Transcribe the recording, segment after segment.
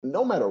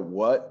no matter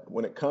what,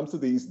 when it comes to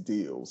these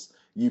deals,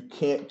 you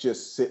can't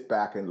just sit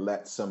back and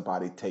let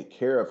somebody take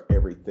care of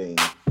everything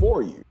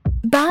for you.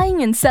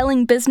 Buying and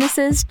selling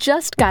businesses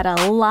just got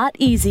a lot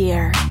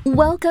easier.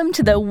 Welcome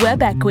to the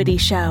Web Equity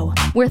Show,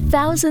 where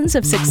thousands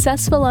of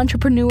successful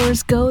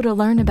entrepreneurs go to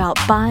learn about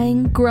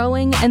buying,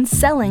 growing, and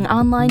selling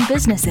online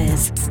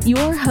businesses.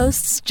 Your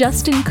hosts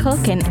Justin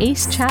Cook and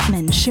Ace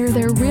Chapman share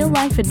their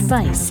real-life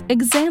advice,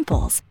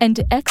 examples, and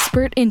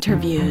expert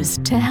interviews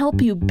to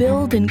help you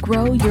build and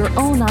grow your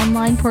own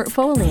online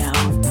portfolio.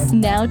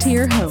 Now to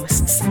your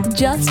hosts,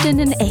 Justin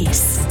and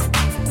Ace.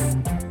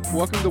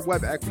 Welcome to the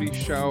Web Equity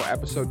Show,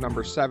 episode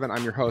number 7.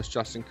 I'm your host,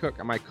 Justin Cook,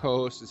 and my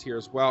co-host is here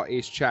as well,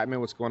 Ace Chapman.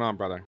 What's going on,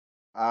 brother?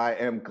 I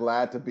am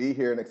glad to be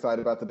here and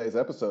excited about today's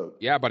episode.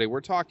 Yeah, buddy. We're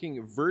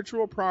talking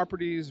virtual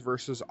properties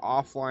versus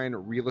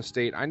offline real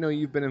estate. I know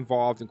you've been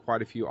involved in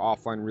quite a few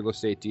offline real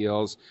estate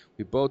deals.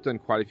 We've both done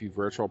quite a few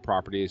virtual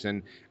properties,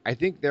 and I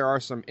think there are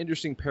some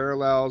interesting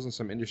parallels and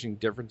some interesting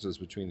differences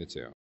between the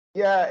two.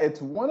 Yeah,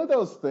 it's one of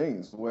those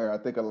things where I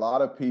think a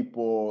lot of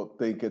people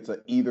think it's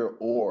an either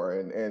or,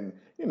 and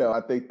I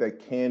think they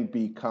can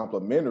be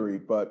complementary,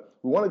 but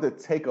we wanted to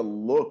take a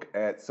look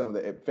at some of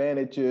the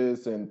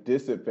advantages and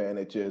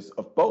disadvantages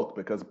of both,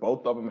 because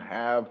both of them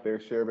have their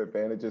share of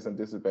advantages and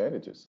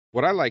disadvantages.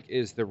 What I like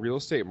is the real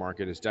estate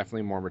market is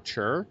definitely more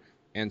mature.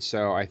 And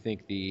so I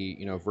think the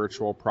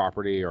virtual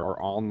property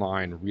or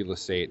online real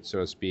estate, so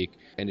to speak,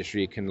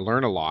 industry can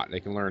learn a lot. They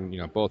can learn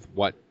both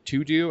what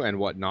to do and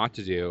what not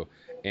to do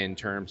in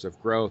terms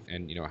of growth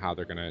and how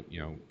they're going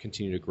to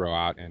continue to grow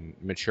out and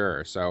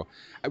mature. So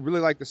I really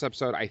like this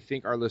episode. I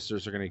think our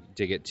listeners are going to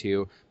dig it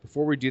too.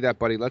 Before we do that,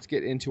 buddy, let's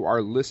get into our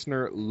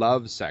listener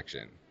love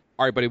section.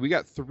 All right, buddy, we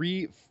got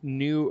 3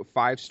 new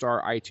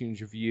 5-star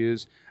iTunes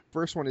reviews.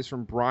 First one is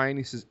from Brian.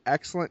 He says,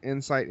 excellent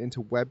insight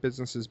into web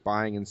businesses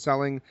buying and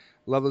selling.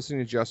 Love listening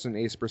to Justin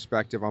and Ace's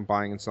perspective on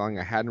buying and selling.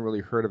 I hadn't really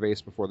heard of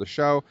Ace before the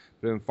show,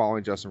 but I've been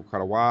following Justin for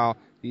quite a while.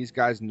 These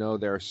guys know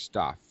their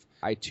stuff.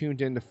 I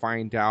tuned in to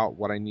find out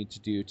what I need to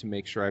do to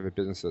make sure I have a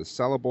business that's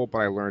sellable, but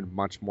I learned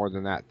much more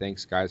than that.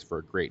 Thanks, guys, for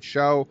a great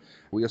show.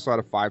 We also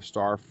had a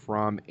 5-star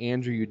from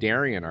Andrew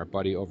Udarian, our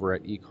buddy over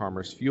at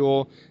E-Commerce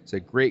Fuel.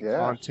 Said, great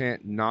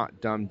content,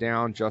 not dumbed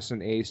down.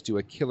 Justin and Ace do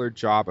a killer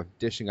job of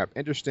dishing up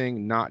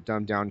interesting, not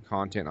dumbed down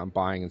content on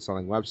buying and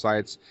selling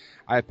websites.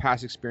 I have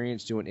past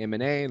experience doing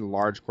M&A in a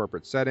large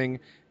corporate setting,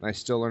 and I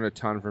still learn a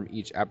ton from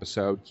each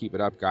episode. Keep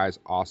it up, guys.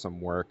 Awesome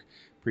work.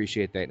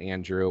 Appreciate that,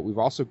 Andrew. We've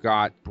also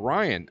got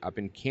Brian up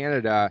in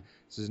Canada.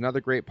 This is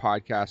another great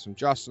podcast from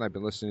Justin. I've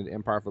been listening to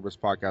Empire Flippers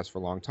podcast for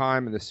a long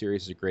time, and this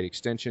series is a great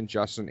extension.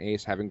 Justin and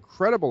Ace have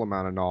incredible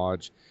amount of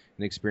knowledge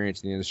and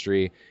experience in the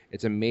industry.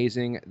 It's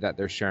amazing that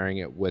they're sharing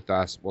it with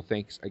us. Well,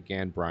 thanks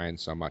again, Brian,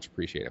 so much.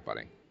 Appreciate it,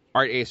 buddy.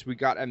 All right, Ace, we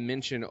got a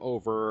mention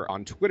over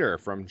on Twitter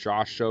from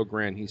Josh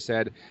Shogren. He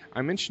said,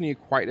 I mentioned you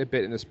quite a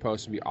bit in this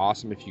post. It'd be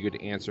awesome if you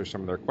could answer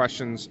some of their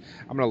questions.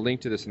 I'm going to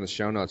link to this in the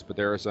show notes, but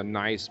there is a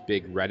nice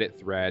big Reddit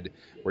thread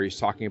where he's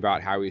talking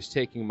about how he's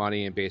taking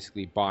money and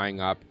basically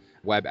buying up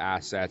web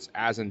assets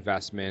as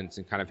investments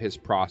and kind of his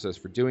process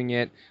for doing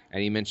it.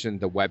 And he mentioned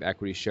the Web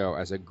Equity Show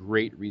as a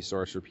great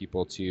resource for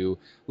people to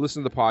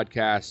listen to the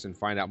podcast and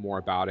find out more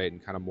about it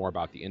and kind of more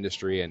about the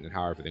industry and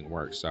how everything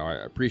works. So I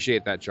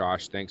appreciate that,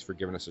 Josh. Thanks for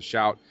giving us a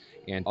shout.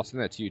 And I'll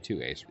send that to you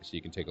too, Ace, so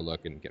you can take a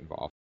look and get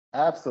involved.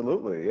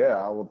 Absolutely. Yeah,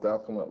 I will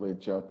definitely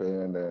jump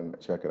in and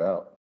check it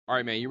out. All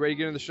right, man. You ready to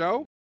get into the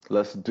show?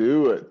 Let's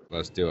do it.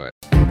 Let's do it.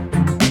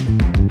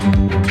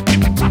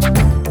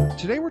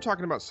 Today we're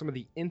talking about some of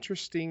the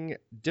interesting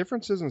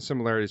differences and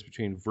similarities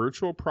between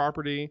virtual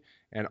property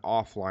and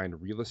offline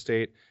real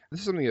estate.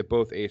 This is something that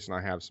both Ace and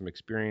I have some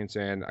experience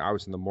in. I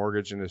was in the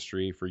mortgage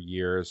industry for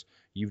years.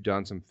 You've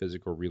done some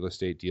physical real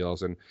estate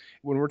deals. And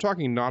when we're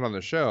talking not on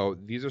the show,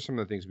 these are some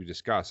of the things we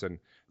discuss. And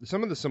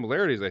some of the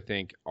similarities, I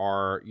think,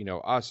 are,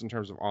 us in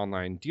terms of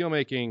online deal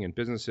making and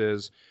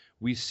businesses.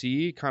 We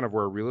see kind of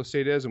where real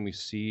estate is, and we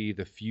see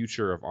the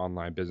future of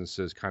online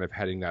businesses kind of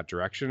heading that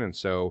direction. And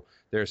so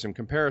there are some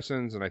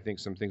comparisons, and I think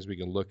some things we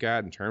can look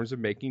at in terms of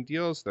making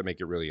deals that make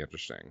it really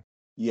interesting.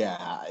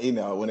 Yeah,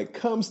 when it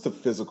comes to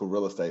physical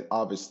real estate,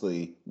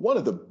 obviously, one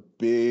of the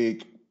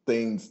big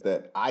things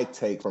that I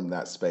take from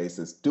that space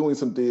is doing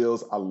some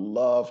deals. I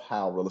love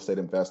how real estate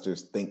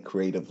investors think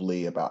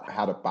creatively about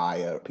how to buy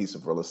a piece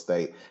of real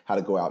estate, how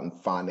to go out and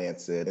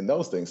finance it, and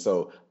those things.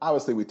 So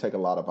obviously we take a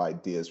lot of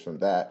ideas from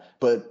that.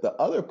 But the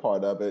other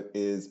part of it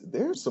is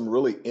there's some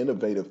really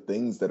innovative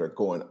things that are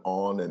going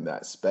on in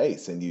that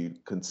space. And you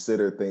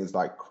consider things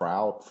like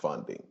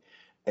crowdfunding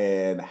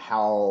and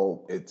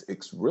how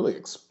it's really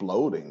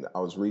exploding. I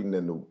was reading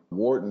in the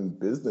Wharton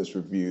Business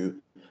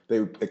Review, they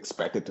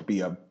expect it to be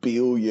 $1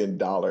 billion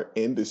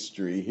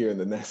industry here in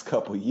the next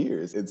couple of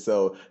years. And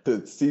so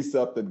to see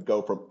something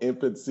go from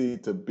infancy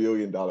to $1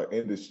 billion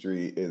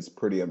industry is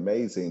pretty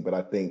amazing. But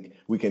I think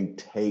we can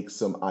take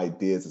some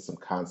ideas and some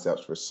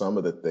concepts for some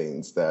of the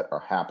things that are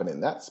happening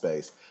in that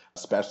space.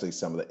 especially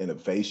some of the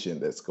innovation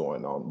that's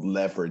going on,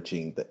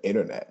 leveraging the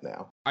internet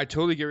now. I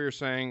totally get what you're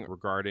saying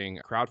regarding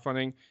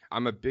crowdfunding.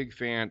 I'm a big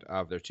fan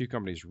of their two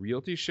companies,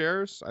 Realty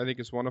Shares, I think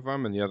is one of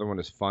them, and the other one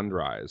is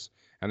Fundrise.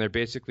 And they're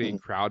basically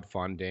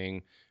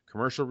crowdfunding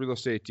commercial real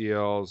estate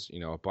deals,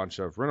 a bunch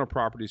of rental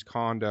properties,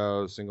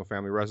 condos, single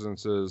family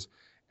residences,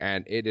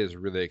 and it is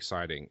really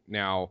exciting.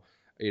 Now,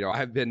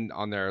 I've been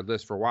on their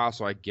list for a while,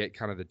 so I get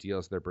kind of the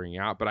deals they're bringing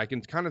out, but I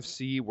can kind of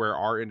see where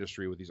our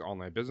industry with these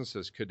online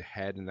businesses could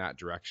head in that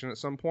direction at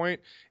some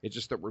point. It's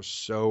just that we're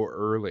so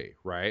early,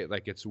 right?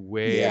 Like it's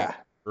way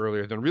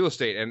earlier than real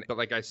estate. But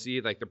like I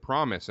see like the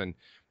promise, and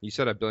you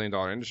said $1 billion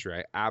industry.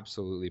 I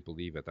absolutely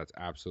believe it. That's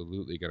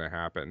absolutely going to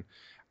happen.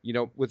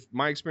 With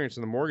my experience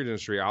in the mortgage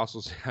industry,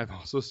 I've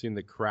also seen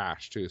the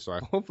crash too. So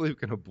hopefully we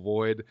can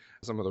avoid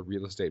some of the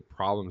real estate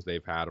problems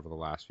they've had over the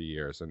last few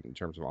years in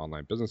terms of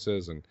online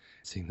businesses and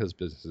seeing those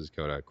businesses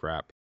go to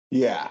crap.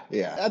 Yeah.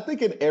 I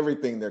think in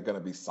everything, there are going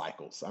to be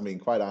cycles. I mean,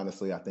 quite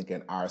honestly, I think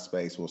in our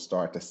space, we'll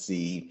start to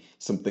see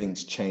some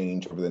things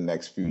change over the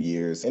next few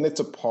years. And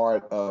it's a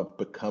part of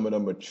becoming a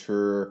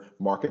mature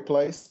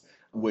marketplace,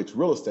 which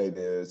real estate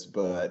is.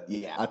 But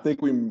yeah, I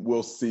think we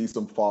will see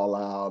some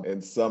fallout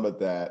and some of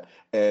that.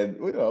 And,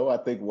 I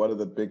think one of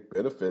the big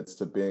benefits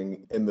to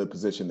being in the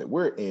position that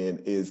we're in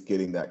is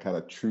getting that kind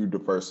of true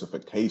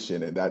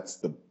diversification. And that's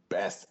the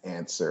best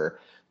answer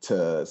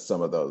to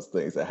some of those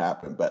things that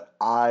happen. But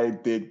I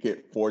did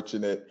get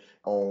fortunate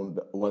on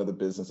one of the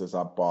businesses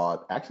I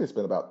bought. Actually, it's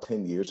been about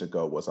 10 years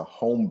ago, was a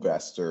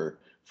HomeVestor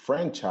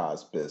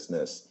franchise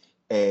business.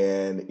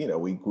 And,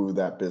 we grew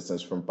that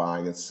business from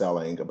buying and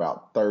selling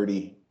about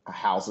 30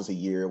 houses a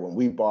year when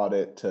we bought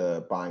it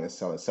to buying and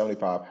selling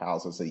 75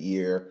 houses a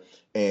year.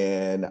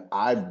 And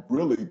I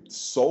really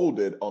sold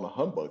it on a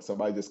humbug.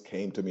 Somebody just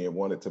came to me and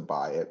wanted to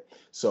buy it.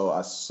 So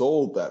I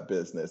sold that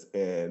business.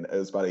 And it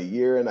was about a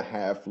year and a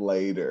half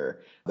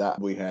later that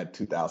we had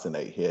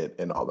 2008 hit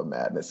and all the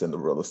madness in the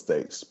real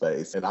estate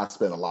space. And I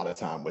spent a lot of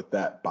time with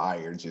that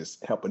buyer,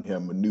 just helping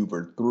him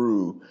maneuver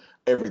through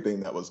everything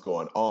that was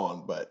going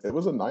on. But it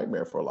was a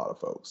nightmare for a lot of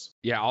folks.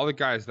 Yeah, all the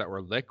guys that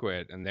were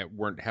liquid and that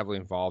weren't heavily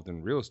involved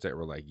in real estate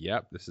were like,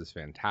 yep, this is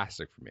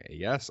fantastic for me.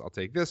 Yes, I'll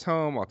take this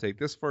home. I'll take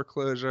this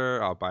foreclosure.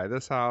 I'll buy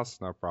this house.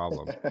 No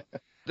problem.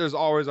 There's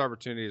always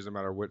opportunities no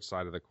matter which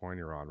side of the coin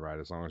you're on, right?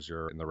 As long as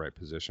you're in the right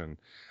position.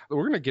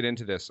 We're going to get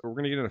into this. We're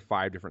going to get into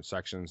 5 different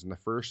sections. And the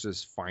first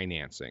is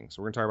financing.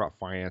 So we're going to talk about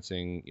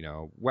financing,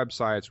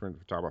 websites. We're going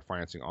to talk about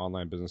financing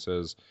online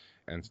businesses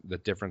and the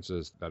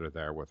differences that are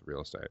there with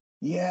real estate.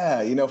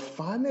 Yeah,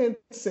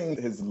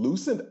 financing has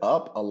loosened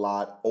up a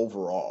lot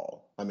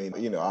overall. I mean,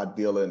 I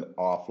deal in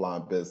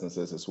offline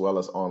businesses as well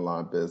as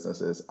online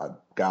businesses. I've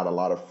got a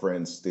lot of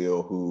friends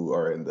still who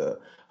are in the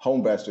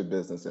HomeVestor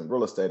business and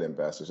real estate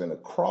investors. And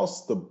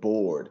across the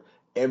board,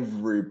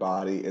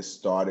 everybody is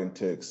starting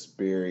to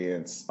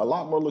experience a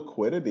lot more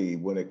liquidity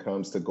when it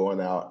comes to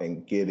going out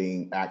and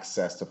getting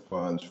access to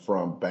funds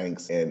from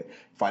banks and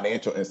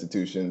financial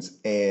institutions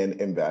and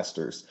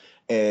investors.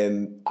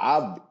 And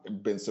I've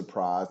been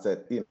surprised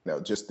that,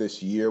 just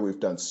this year, we've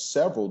done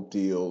several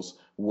deals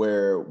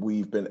where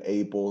we've been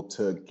able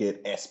to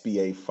get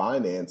SBA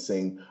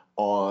financing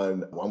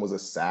on, one was a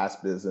SaaS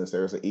business,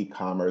 there was an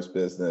e-commerce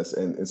business.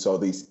 And so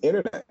these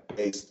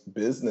internet-based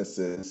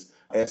businesses,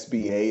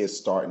 SBA is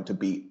starting to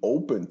be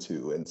open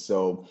to. And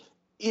so,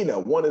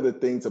 one of the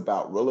things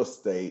about real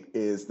estate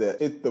is that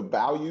the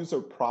values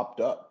are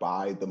propped up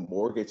by the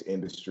mortgage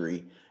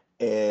industry.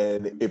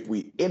 And if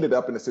we ended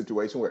up in a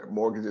situation where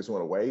mortgages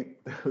went away,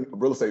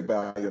 real estate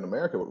value in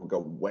America would go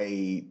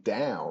way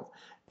down.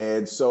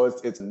 And so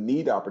it's a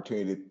neat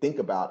opportunity to think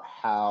about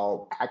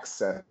how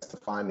access to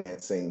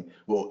financing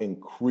will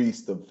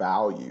increase the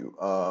value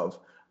of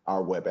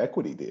our web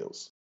equity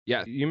deals.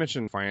 Yeah, you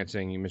mentioned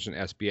financing, you mentioned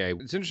SBA.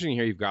 It's interesting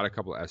here, you've got a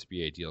couple of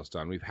SBA deals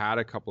done. We've had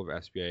a couple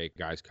of SBA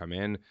guys come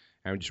in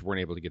and we just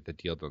weren't able to get the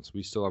deal done. So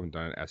we still haven't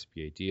done an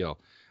SBA deal.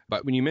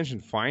 But when you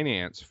mentioned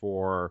finance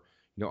for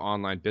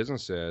online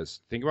businesses,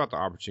 think about the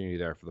opportunity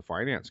there for the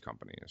finance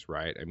companies,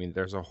 right? I mean,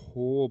 there's a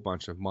whole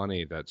bunch of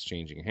money that's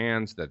changing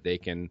hands that they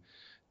can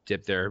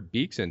dip their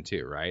beaks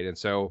into, right? And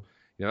so,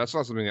 that's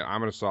not something that I'm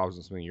going to solve. It's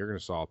not something you're going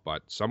to solve,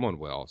 but someone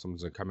will.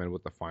 Someone's going to come in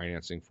with the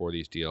financing for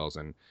these deals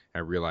and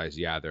realize,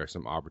 yeah, there are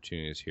some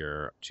opportunities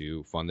here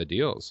to fund the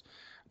deals.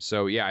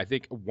 So, yeah, I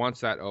think once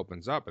that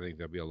opens up, I think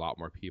there'll be a lot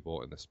more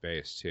people in the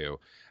space too.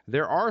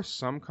 There are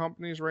some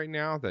companies right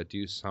now that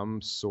do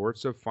some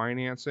sorts of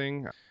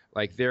financing.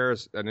 Like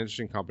there's an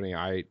interesting company,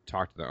 I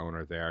talked to the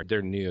owner there.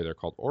 They're new, they're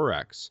called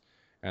Orex,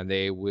 and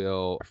they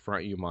will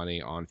front you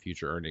money on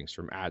future earnings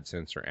from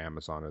AdSense or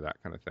Amazon or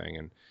that kind of thing.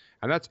 And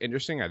that's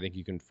interesting. I think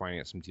you can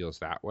finance some deals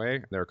that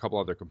way. There are a couple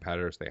other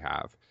competitors they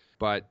have.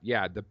 But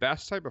yeah, the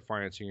best type of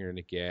financing you're going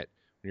to get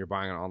when you're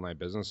buying an online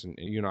business,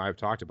 and I've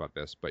talked about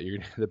this, but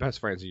the best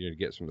financing you're going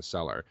to get is from the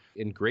seller.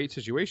 In great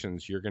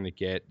situations, you're going to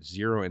get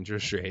 0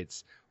 interest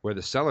rates where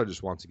the seller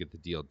just wants to get the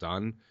deal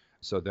done.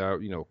 So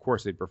they'll, of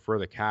course they'd prefer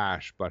the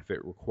cash, but if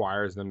it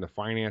requires them to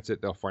finance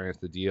it, they'll finance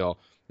the deal,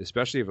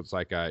 especially if it's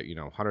like a,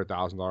 $100,000,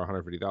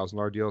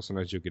 $150,000 deal.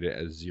 Sometimes you get it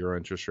at 0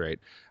 interest rate.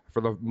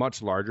 For the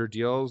much larger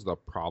deals, they'll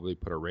probably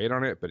put a rate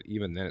on it, but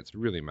even then it's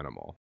really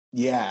minimal.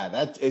 Yeah,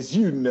 that, as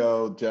you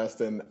know,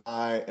 Justin,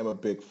 I am a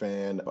big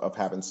fan of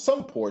having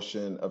some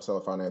portion of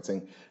seller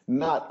financing,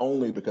 not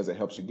only because it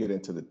helps you get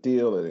into the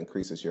deal, it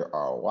increases your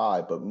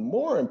ROI, but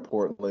more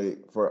importantly,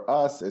 for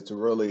us, it's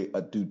really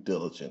a due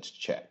diligence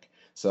check.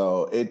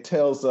 So it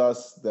tells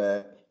us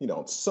that,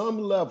 on some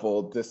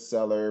level, this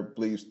seller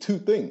believes two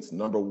things.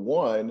 Number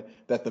one,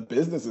 that the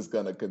business is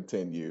going to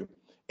continue.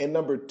 And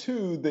number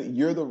two, that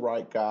you're the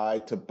right guy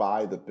to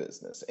buy the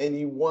business. And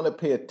you want to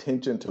pay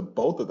attention to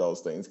both of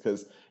those things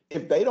because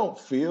if they don't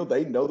feel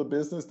they know the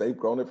business, they've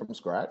grown it from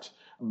scratch,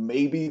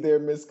 maybe they're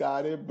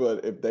misguided.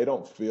 But if they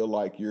don't feel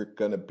like you're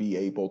going to be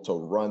able to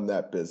run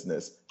that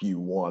business, you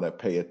want to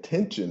pay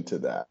attention to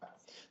that.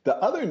 The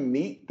other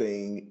neat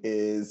thing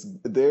is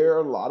there are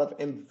a lot of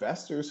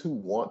investors who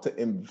want to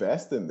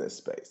invest in this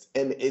space.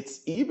 And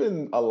it's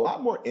even a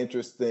lot more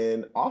interest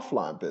than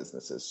offline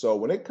businesses. So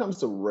when it comes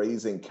to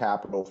raising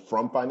capital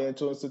from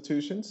financial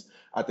institutions,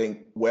 I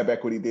think web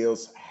equity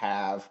deals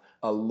have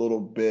a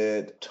little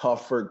bit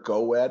tougher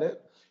go at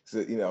it.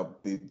 So,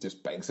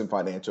 just banks and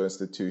financial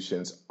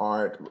institutions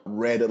aren't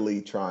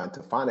readily trying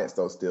to finance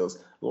those deals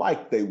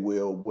like they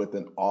will with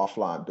an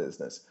offline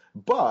business.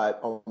 But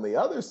on the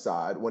other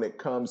side, when it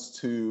comes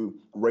to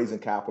raising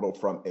capital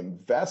from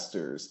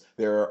investors,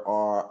 there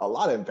are a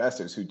lot of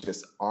investors who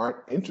just aren't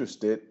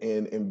interested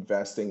in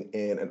investing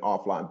in an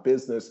offline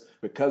business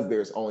because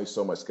there's only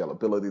so much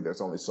scalability,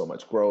 there's only so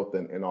much growth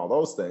and all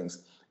those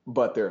things.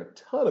 But there are a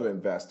ton of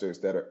investors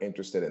that are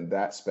interested in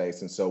that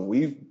space. And so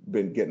we've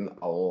been getting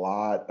a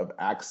lot of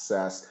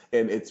access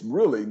and it's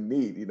really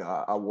neat.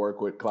 I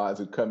work with clients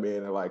who come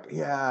in and like,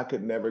 yeah, I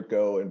could never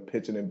go and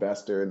pitch an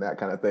investor and that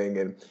kind of thing.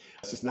 And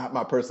it's just not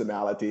my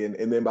personality.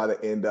 And then by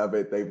the end of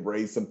it, they've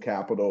raised some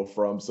capital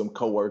from some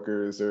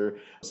coworkers or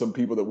some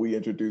people that we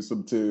introduce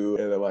them to.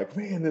 And they're like,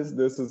 man,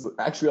 this is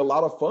actually a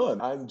lot of fun.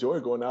 I enjoy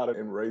going out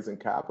and raising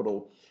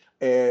capital.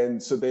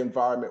 And so the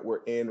environment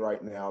we're in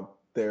right now,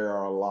 there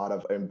are a lot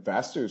of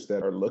investors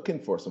that are looking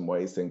for some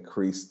ways to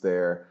increase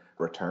their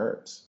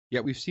returns.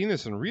 Yeah, we've seen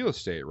this in real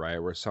estate, right?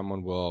 Where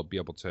someone will be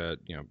able to,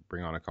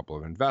 bring on a couple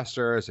of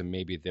investors and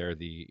maybe they're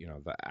the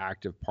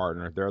active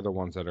partner. They're the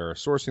ones that are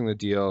sourcing the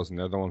deals and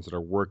they're the ones that are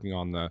working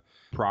on the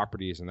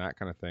properties and that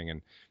kind of thing.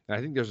 And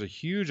I think there's a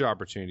huge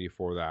opportunity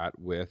for that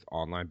with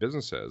online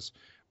businesses.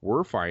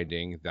 We're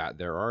finding that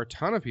there are a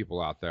ton of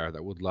people out there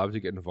that would love to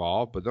get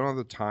involved, but they don't have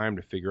the time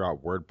to figure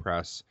out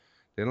WordPress.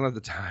 They don't have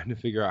the time to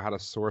figure out how to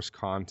source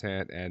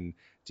content and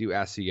do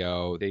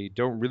SEO. They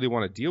don't really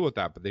want to deal with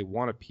that, but they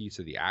want a piece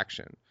of the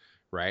action,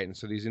 right? And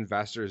so these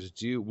investors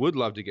would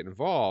love to get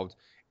involved.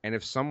 And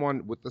if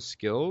someone with the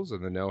skills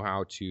and the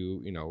know-how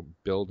to,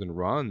 build and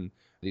run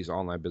these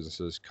online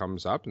businesses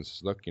comes up and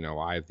says, look,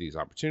 I have these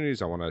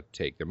opportunities. I want to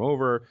take them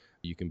over.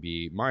 You can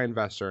be my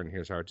investor and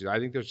here's how I do. I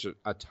think there's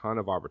a ton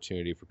of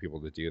opportunity for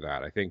people to do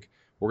that. I think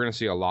we're going to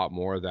see a lot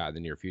more of that in the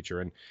near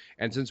future.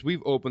 And since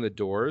we've opened the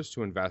doors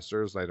to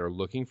investors that are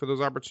looking for those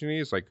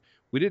opportunities, like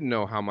we didn't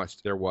know how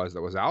much there was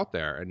that was out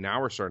there. And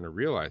now we're starting to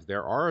realize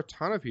there are a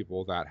ton of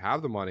people that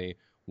have the money,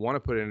 want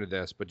to put into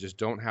this, but just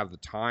don't have the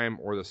time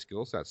or the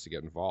skill sets to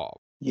get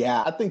involved.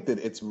 Yeah, I think that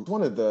it's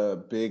one of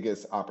the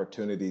biggest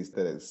opportunities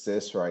that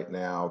exists right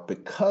now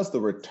because the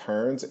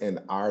returns in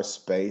our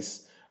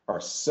space are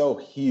so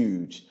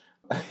huge.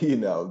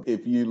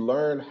 If you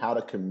learn how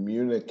to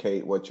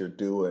communicate what you're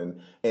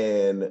doing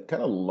and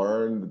kind of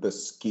learn the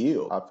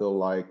skill, I feel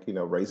like,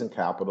 raising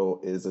capital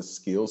is a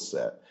skill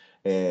set.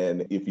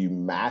 And if you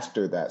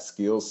master that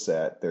skill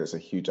set, there's a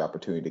huge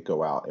opportunity to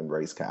go out and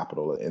raise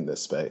capital in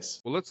this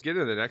space. Well, let's get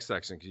into the next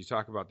section because you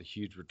talk about the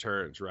huge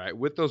returns, right?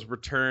 With those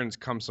returns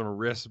comes some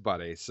risk,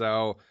 buddy.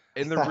 So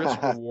in the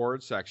risk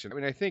reward section,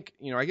 I think,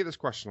 I get this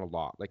question a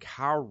lot, like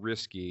how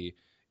risky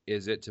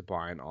is it to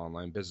buy an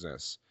online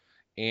business?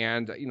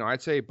 And,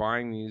 I'd say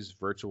buying these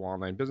virtual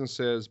online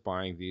businesses,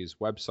 buying these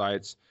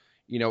websites,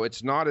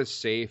 it's not as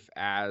safe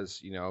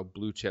as,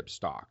 blue chip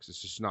stocks.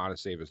 It's just not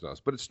as safe as those.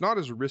 But it's not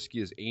as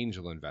risky as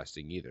angel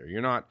investing either.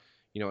 You're not,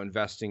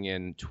 investing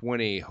in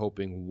 20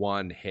 hoping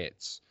one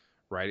hits,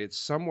 right? It's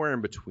somewhere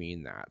in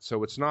between that.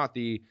 So it's not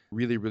the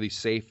really, really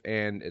safe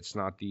end. It's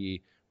not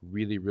the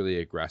really, really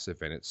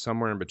aggressive end. It's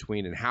somewhere in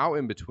between. And how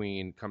in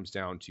between comes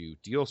down to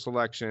deal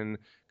selection,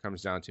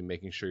 comes down to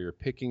making sure you're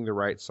picking the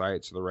right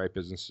sites, the right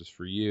businesses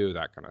for you,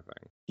 that kind of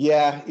thing.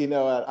 Yeah,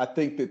 I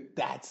think that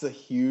that's a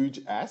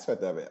huge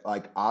aspect of it.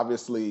 Like,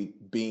 obviously,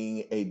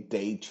 being a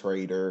day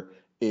trader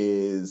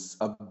is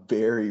a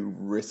very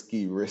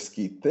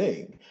risky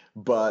thing.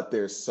 But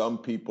there's some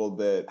people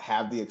that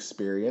have the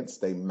experience,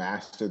 they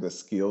master the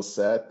skill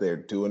set, they're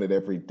doing it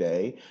every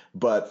day.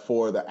 But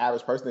for the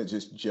average person that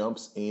just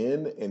jumps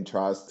in and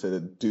tries to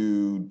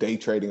do day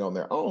trading on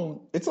their own,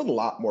 it's a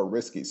lot more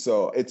risky.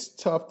 So it's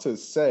tough to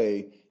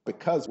say,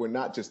 because we're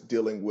not just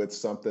dealing with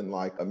something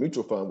like a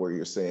mutual fund where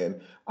you're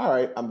saying, all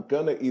right, I'm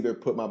going to either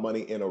put my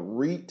money in a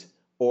REIT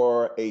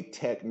or a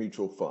tech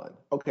mutual fund.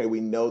 Okay,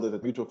 we know that the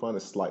mutual fund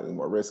is slightly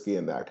more risky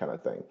and that kind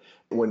of thing.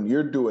 When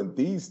you're doing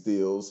these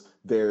deals,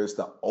 there's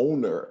the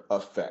owner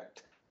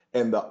effect.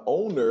 And the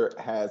owner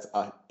has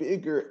a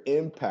bigger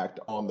impact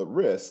on the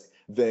risk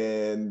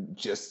than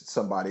just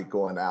somebody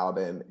going out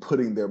and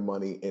putting their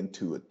money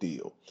into a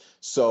deal.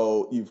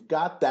 So you've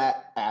got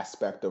that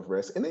aspect of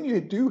risk. And then you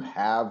do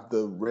have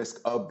the risk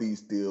of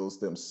these deals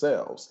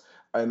themselves.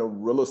 In a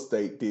real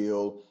estate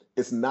deal,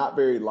 it's not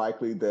very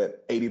likely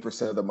that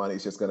 80% of the money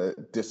is just going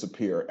to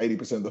disappear,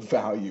 80% of the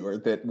value, or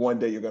that one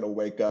day you're going to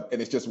wake up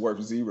and it's just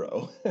worth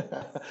zero,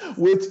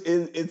 which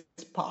is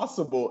it's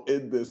possible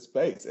in this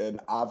space. And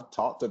I've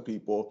talked to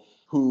people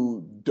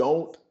who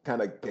don't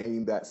kind of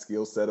gain that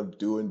skill set of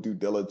doing due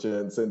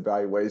diligence and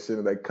valuation.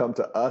 And they come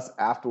to us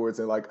afterwards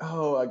and like,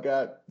 oh, I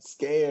got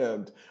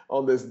scammed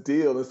on this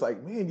deal. And it's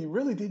like, man, you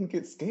really didn't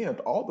get scammed.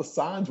 All the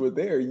signs were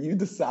there. You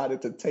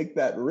decided to take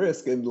that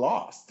risk and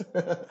lost.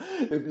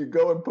 If you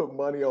go and put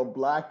money on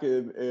black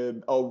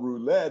and on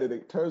roulette and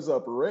it turns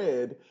up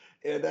red,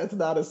 and that's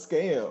not a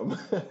scam.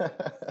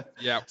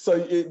 Yeah. So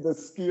the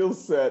skill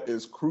set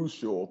is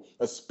crucial,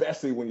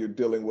 especially when you're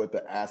dealing with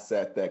an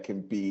asset that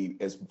can be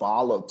as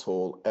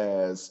volatile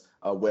as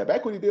a web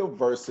equity deal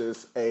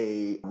versus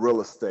a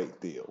real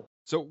estate deal.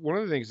 So one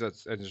of the things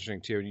that's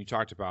interesting too, and you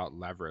talked about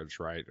leverage,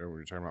 right? Or we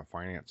were talking about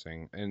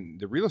financing. In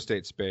the real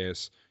estate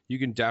space, you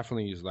can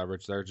definitely use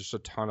leverage. There are just a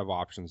ton of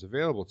options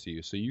available to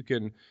you. So you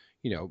can,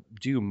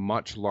 do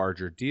much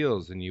larger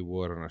deals than you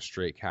would on a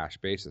straight cash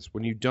basis.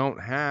 When you don't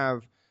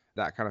have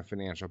that kind of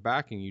financial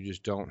backing, you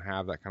just don't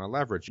have that kind of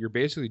leverage. You're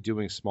basically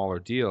doing smaller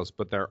deals,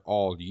 but they're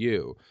all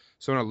you.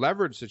 So in a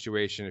leverage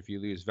situation, if you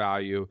lose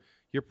value,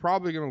 you're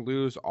probably going to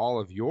lose all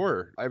of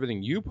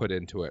everything you put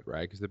into it,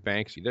 right? Because the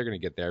banks, they're going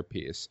to get their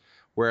piece.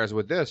 Whereas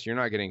with this, you're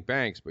not getting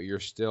banks, but you're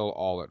still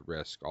all at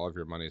risk. All of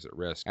your money's at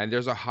risk. And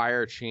there's a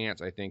higher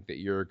chance, I think, that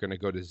you're going to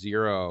go to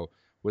zero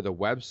with a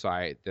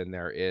website than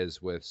there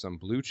is with some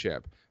blue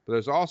chip. But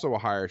there's also a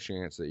higher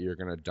chance that you're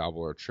going to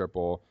double or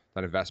triple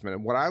that investment.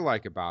 And what I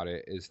like about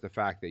it is the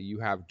fact that you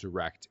have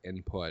direct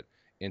input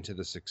into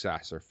the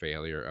success or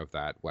failure of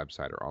that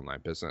website or online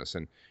business.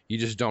 And you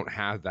just don't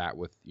have that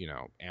with,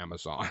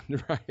 Amazon,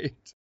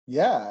 right?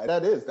 Yeah,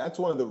 that's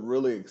one of the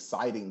really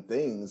exciting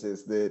things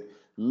is that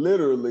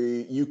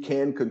literally you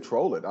can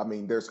control it. I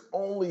mean, there's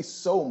only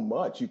so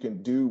much you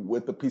can do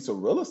with a piece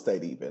of real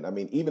estate even. I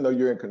mean, even though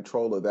you're in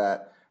control of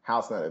that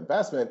house, that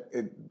investment,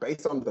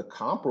 based on the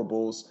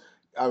comparables,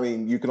 I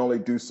mean, you can only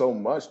do so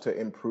much to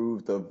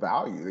improve the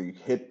value. You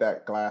hit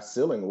that glass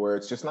ceiling where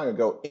it's just not going to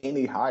go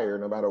any higher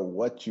no matter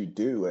what you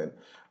do. And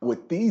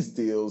with these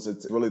deals,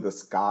 it's really the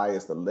sky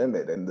is the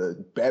limit. And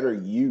the better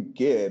you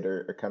get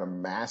or kind of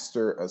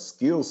master a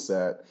skill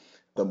set,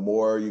 the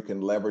more you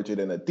can leverage it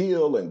in a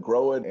deal and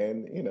grow it.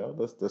 And,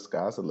 the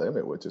sky's the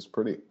limit, which is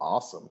pretty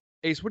awesome.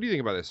 Ace, what do you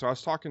think about this? So I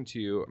was talking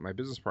to my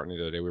business partner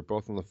the other day. We were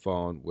both on the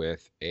phone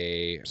with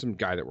some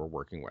guy that we're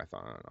working with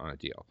on a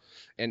deal.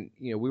 And,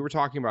 we were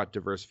talking about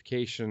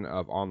diversification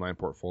of online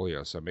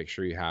portfolios. So make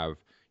sure you're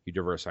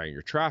diversifying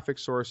your traffic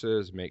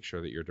sources, make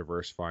sure that you're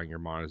diversifying your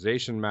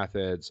monetization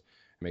methods,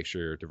 make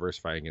sure you're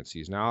diversifying against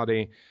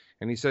seasonality.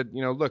 And he said,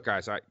 look,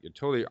 guys, I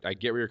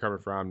get where you're coming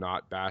from. I'm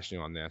not bashing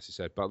on this. He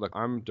said, but look,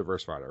 I'm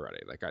diversified already.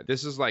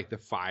 This is like the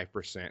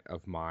 5%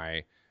 of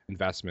my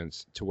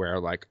investments to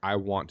where I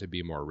want to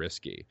be more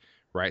risky,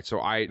 right?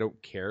 So I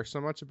don't care so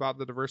much about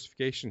the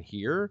diversification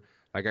here.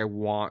 I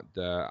want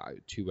the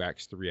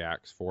 2x,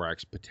 3x,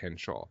 4x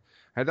potential.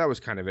 I thought that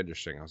was kind of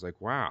interesting. I was like,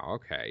 wow,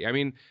 okay. I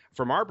mean,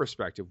 from our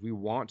perspective, we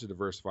want to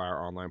diversify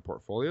our online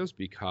portfolios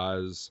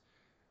because,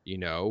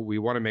 we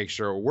want to make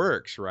sure it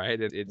works, right?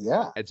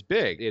 It's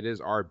big. It is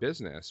our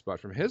business.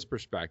 But from his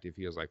perspective,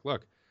 he was like,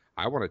 look,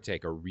 I want to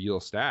take a real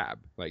stab.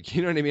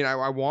 You know what I mean?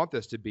 I want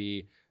this to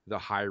be the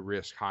high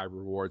risk, high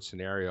reward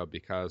scenario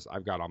because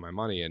I've got all my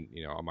money and,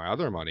 all my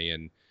other money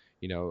and,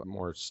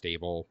 more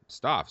stable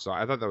stuff. So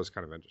I thought that was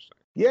kind of interesting.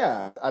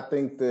 Yeah, I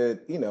think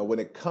that, when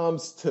it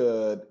comes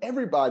to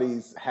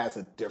everybody's has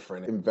a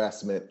different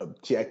investment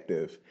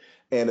objective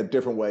and a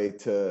different way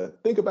to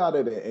think about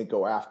it and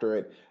go after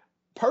it.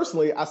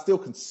 Personally, I still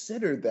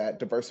consider that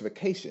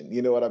diversification.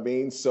 You know what I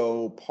mean?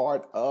 So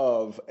part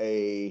of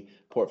a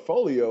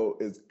portfolio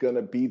is going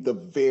to be the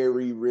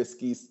very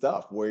risky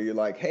stuff where you're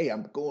like, hey,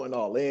 I'm going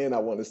all in. I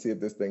want to see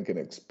if this thing can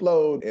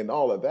explode and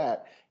all of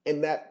that.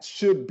 And that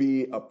should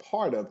be a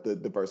part of the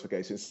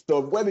diversification. So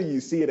whether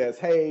you see it as,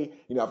 hey,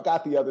 I've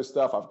got the other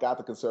stuff, I've got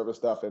the conservative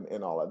stuff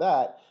and all of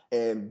that,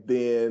 and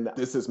then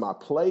this is my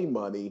play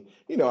money,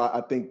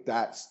 I think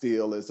that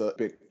still is a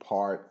big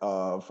part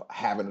of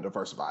having a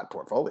diversified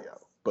portfolio.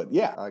 But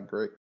yeah, I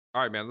agree.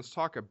 All right, man, let's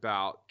talk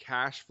about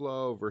cash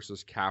flow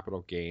versus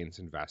capital gains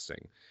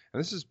investing. And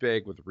this is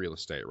big with real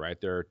estate, right?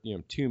 There are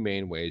two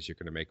main ways you're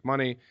going to make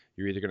money.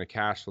 You're either going to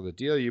cash flow the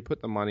deal, you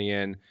put the money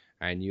in,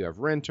 and you have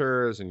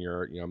renters, and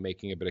you're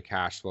making a bit of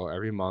cash flow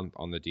every month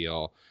on the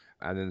deal.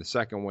 And then the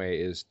second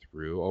way is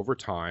through over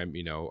time,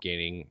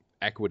 gaining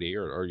equity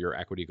or your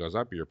equity goes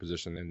up, your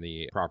position in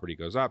the property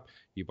goes up,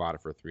 you bought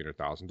it for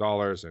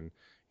 $300,000 and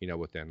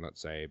within,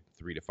 let's say,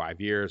 3 to 5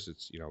 years,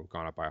 it's,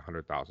 gone up by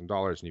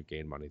 $100,000 and you've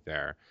gained money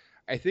there.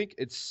 I think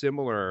it's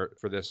similar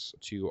for this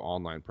to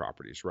online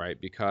properties, right?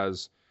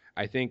 Because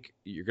I think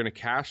you're going to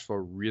cash flow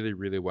really,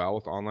 really well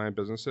with online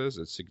businesses.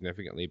 It's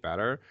significantly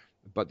better.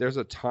 But there's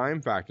a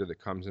time factor that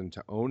comes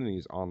into owning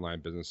these online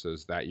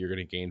businesses that you're going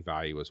to gain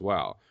value as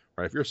well,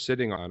 right? If you're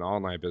sitting on an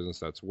online business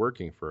that's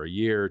working for a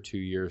year, 2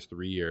 years,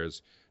 3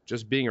 years,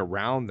 just being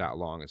around that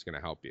long is going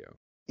to help you.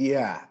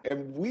 Yeah,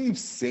 and we've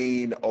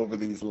seen over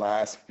these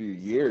last few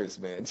years,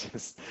 man,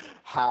 just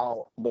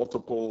how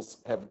multiples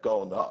have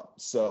gone up.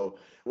 So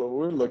when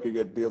we're looking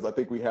at deals, I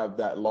think we have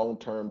that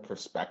long-term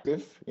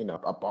perspective. I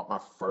bought my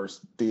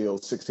first deal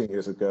 16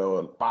 years ago,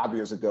 and 5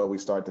 years ago, we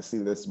started to see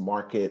this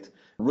market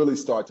really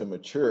start to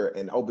mature.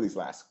 And over these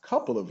last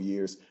couple of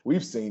years,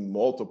 we've seen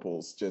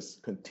multiples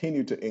just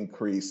continue to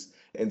increase.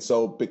 And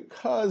so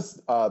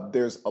because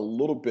there's a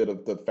little bit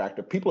of the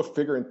factor, people are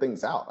figuring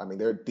things out. I mean,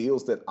 there are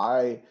deals that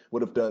I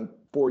would have done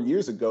 4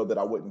 years ago that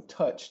I wouldn't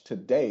touch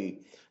today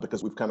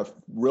because we've kind of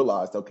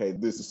realized, okay,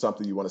 this is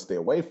something you want to stay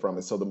away from.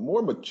 And so the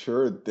more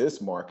mature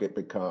this market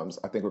becomes,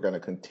 I think we're going to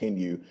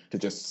continue to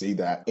just see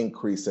that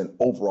increase in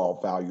overall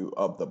value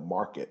of the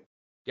market.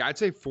 Yeah, I'd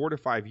say 4 to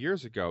 5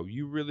 years ago,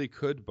 you really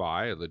could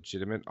buy a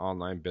legitimate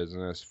online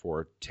business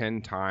for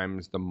 10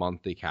 times the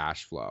monthly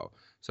cash flow.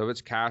 So if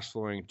it's cash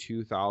flowing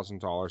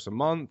 $2,000 a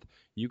month,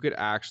 you could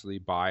actually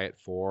buy it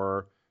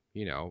for,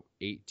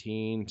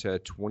 $18,000 to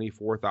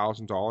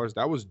 $24,000.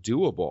 That was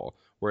doable,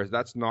 whereas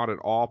that's not at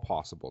all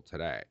possible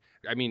today.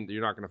 I mean,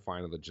 you're not going to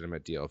find a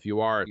legitimate deal. If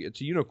you are,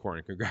 it's a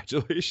unicorn.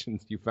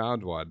 Congratulations, you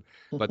found one.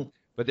 But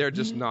they're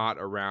just not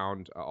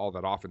around all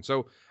that often.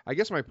 So I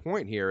guess my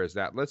point here is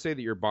that let's say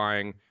that you're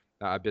buying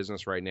a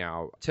business right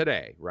now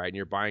today, right? And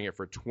you're buying it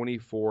for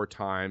 24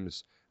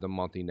 times the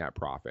monthly net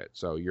profit.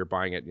 So you're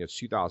buying it, it's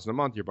 $2,000 a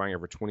month, you're buying it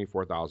for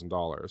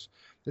 $24,000.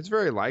 It's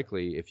very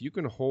likely if you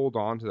can hold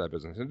on to that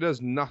business and it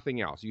does nothing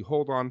else, you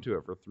hold on to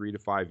it for 3 to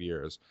 5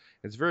 years,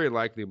 it's very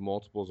likely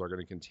multiples are going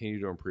to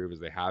continue to improve as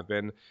they have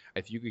been.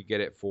 If you could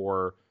get it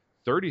for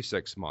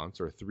 36 months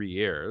or 3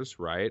 years,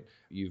 right?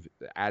 You've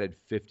added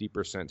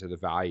 50% to the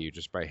value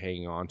just by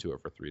hanging on to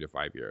it for 3 to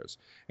 5 years.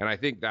 And I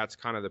think that's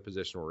kind of the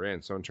position we're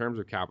in. So in terms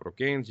of capital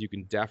gains, you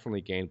can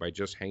definitely gain by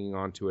just hanging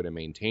on to it and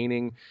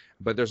maintaining.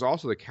 But there's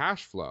also the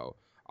cash flow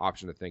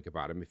option to think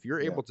about. I mean, if you're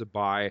able to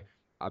buy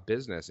a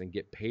business and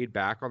get paid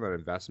back on that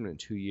investment in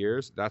 2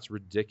 years, that's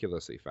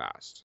ridiculously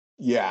fast.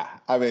 Yeah,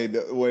 I mean,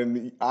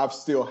 when I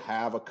still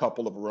have a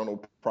couple of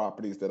rental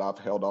properties that I've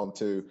held on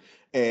to,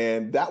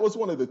 and that was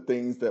one of the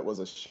things that was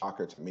a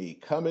shocker to me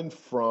coming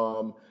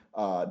from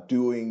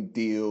doing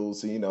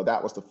deals.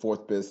 That was the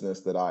fourth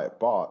business that I had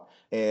bought,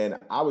 and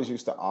I was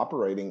used to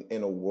operating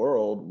in a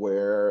world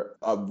where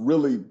a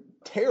really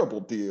terrible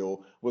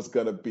deal was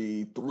going to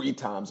be 3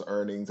 times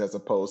earnings as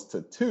opposed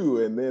to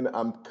 2. And then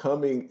I'm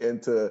coming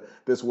into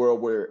this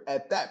world where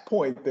at that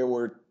point there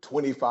were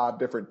 25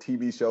 different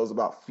TV shows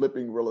about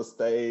flipping real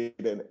estate,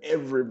 and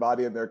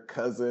everybody and their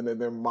cousin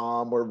and their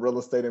mom were real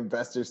estate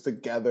investors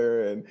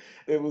together. And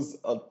it was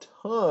a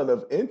ton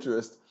of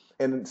interest.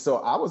 And so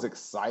I was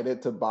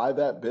excited to buy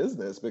that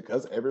business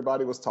because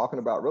everybody was talking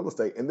about real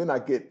estate. And then I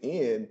get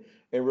in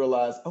and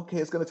realize, okay,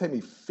 it's going to take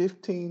me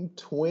 15,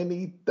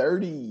 20,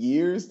 30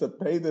 years to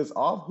pay this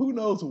off. Who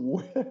knows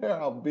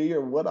where I'll be or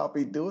what I'll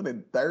be doing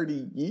in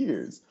 30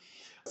 years.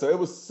 So it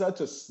was such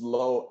a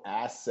slow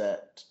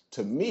asset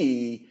to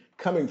me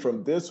coming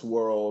from this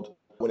world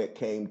when it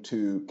came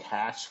to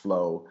cash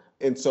flow.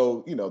 And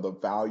so, the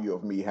value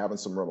of me having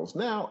some rentals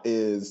now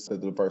is the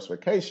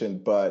diversification.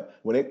 But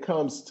when it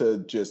comes to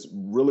just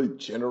really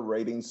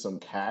generating some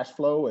cash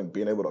flow and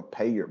being able to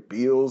pay your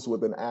bills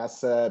with an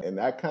asset and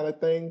that kind of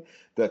thing,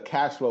 the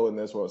cash flow in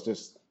this world is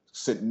just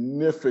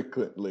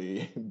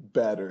significantly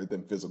better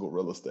than physical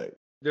real estate.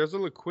 There's a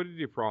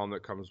liquidity problem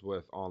that comes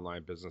with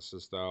online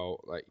businesses,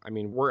 though.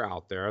 We're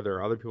out there. There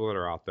are other people that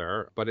are out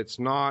there, but it's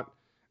not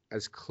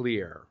as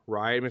clear,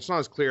 right? I mean, it's not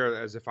as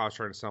clear as if I was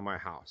trying to sell my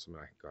house. I mean,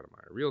 I can go to my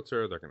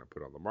realtor, they're going to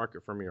put it on the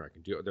market for me, or I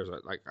can do it. There's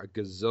a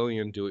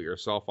gazillion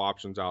do-it-yourself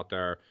options out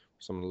there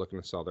for someone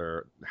looking to sell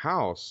their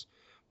house,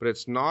 but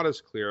it's not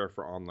as clear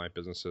for online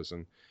businesses.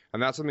 And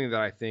that's something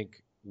that I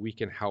think we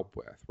can help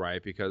with,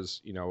 right?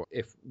 Because,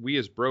 if we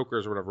as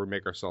brokers or whatever, we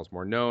make ourselves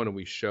more known and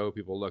we show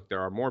people, look,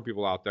 there are more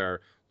people out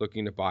there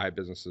looking to buy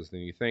businesses than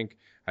you think.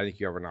 I think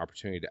you have an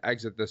opportunity to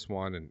exit this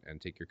one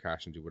and take your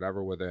cash and do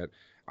whatever with it.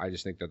 I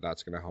just think that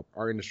that's going to help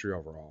our industry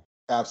overall.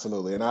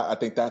 Absolutely. And I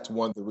think that's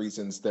one of the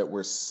reasons that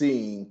we're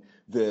seeing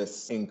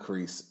this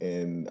increase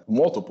in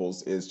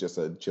multiples is just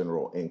a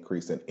general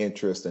increase in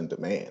interest and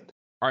demand.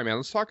 All right, man,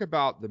 let's talk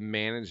about the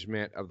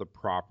management of the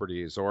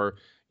properties, or,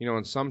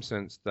 in some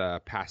sense,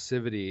 the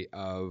passivity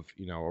of,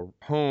 a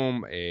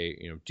home,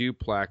 a,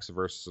 duplex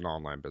versus an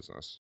online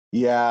business.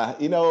 Yeah,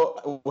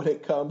 when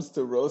it comes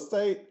to real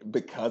estate,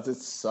 because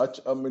it's such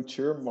a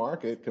mature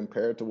market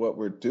compared to what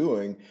we're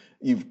doing,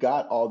 you've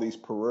got all these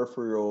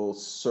peripheral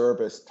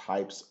service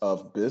types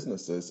of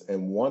businesses,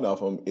 and one of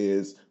them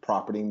is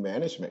property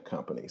management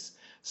companies.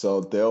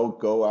 So they'll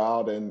go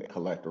out and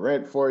collect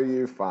rent for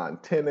you,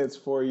 find tenants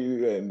for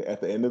you, and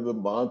at the end of the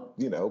month,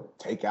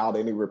 take out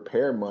any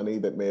repair money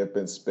that may have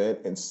been spent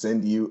and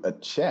send you a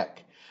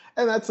check.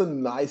 And that's a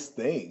nice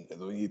thing. 'Cause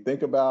when you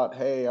think about,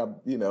 hey, I'm,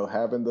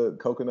 having the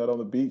coconut on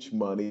the beach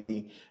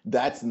money,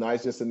 that's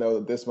nice just to know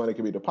that this money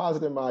can be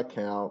deposited in my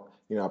account.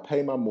 I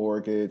pay my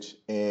mortgage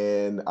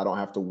and I don't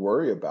have to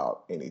worry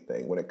about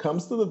anything. When it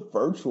comes to the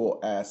virtual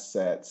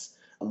assets,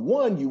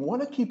 one, you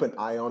want to keep an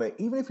eye on it,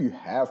 even if you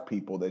have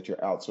people that you're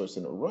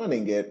outsourcing or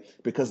running it,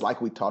 because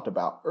like we talked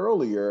about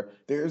earlier,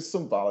 there's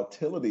some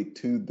volatility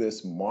to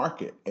this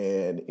market.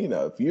 And,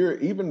 if you're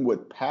even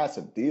with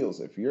passive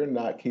deals, if you're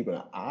not keeping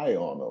an eye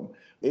on them,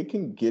 it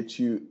can get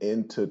you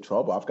into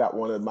trouble. I've got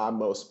one of my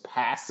most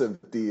passive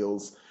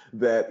deals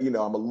that I'm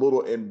a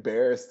little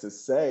embarrassed to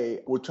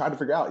say. We're trying to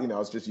figure out, I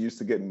was just used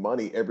to getting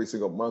money every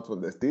single month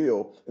with this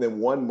deal, and then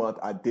one month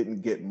I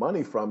didn't get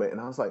money from it, and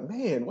I was like,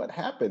 man, what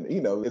happened?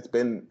 It's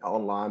been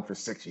online for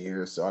 6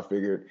 years, so I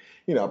figured,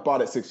 I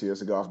bought it 6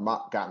 years ago.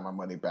 I've gotten my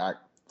money back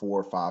 4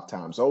 or 5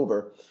 times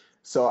over,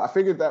 so I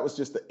figured that was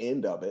just the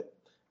end of it.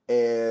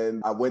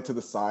 And I went to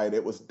the site,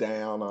 it was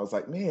down. I was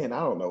like, man,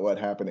 I don't know what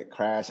happened. It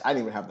crashed. I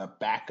didn't even have the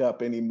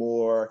backup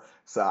anymore.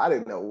 So I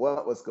didn't know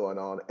what was going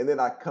on. And then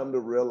I come to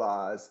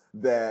realize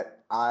that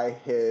I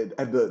had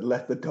to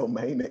let the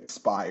domain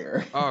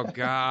expire. Oh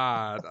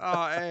God.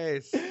 Oh,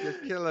 Ace, you're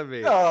killing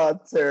me. Oh,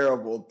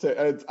 terrible.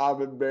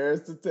 I'm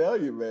embarrassed to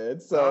tell you, man.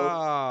 So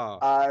Oh.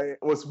 I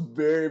was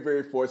very,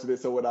 very fortunate.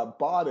 So when I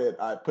bought it,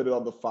 I put it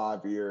on the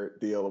 5-year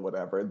deal or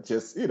whatever. And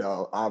just,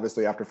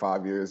 obviously after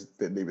 5 years,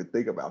 didn't even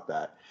think about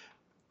that.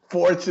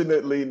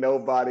 Fortunately,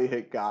 nobody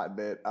had gotten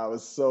it. I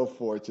was so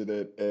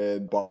fortunate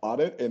and bought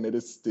it, and it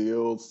is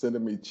still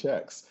sending me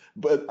checks.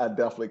 But I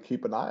definitely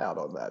keep an eye out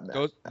on that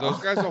now.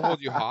 Those guys will hold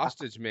you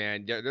hostage,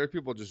 man. Yeah, there are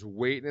people just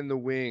waiting in the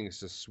wings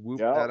to swoop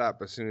Yep. that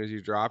up as soon as you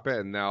drop it,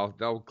 and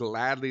they'll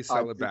gladly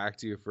sell it back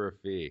to you for a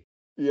fee.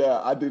 Yeah,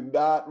 I do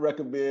not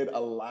recommend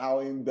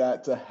allowing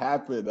that to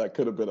happen. That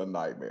could have been a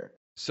nightmare.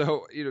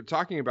 So,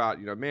 talking about,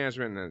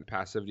 management and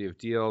passivity of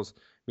deals,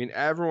 I mean,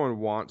 everyone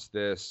wants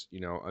this,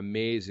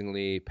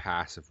 amazingly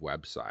passive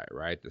website,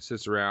 right? That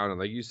sits around and,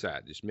 like you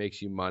said, just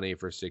makes you money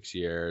for 6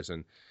 years.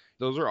 And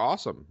those are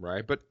awesome,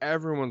 right? But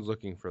everyone's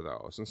looking for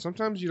those. And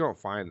sometimes you don't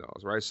find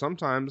those, right?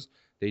 Sometimes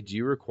they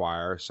do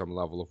require some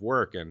level of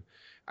work. And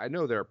I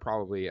know there are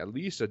probably at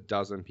least a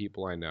dozen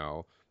people I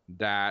know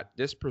that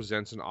this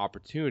presents an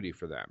opportunity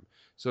for them.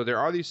 So there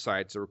are these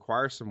sites that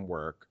require some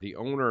work. The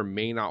owner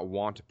may not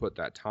want to put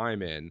that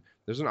time in.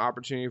 There's an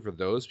opportunity for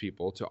those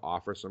people to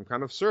offer some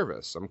kind of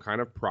service, some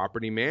kind of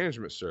property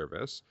management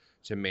service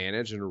to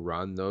manage and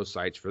run those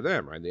sites for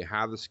them, right? They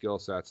have the skill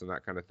sets and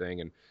that kind of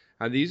thing.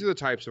 And these are the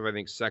types of, I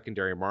think,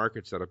 secondary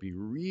markets that'll be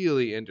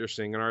really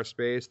interesting in our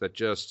space that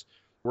just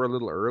we're a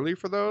little early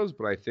for those,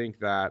 but I think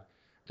that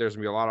there's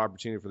going to be a lot of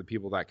opportunity for the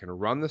people that can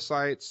run the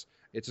sites.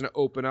 It's going to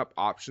open up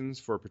options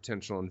for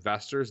potential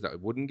investors that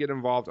wouldn't get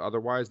involved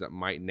otherwise that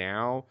might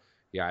now.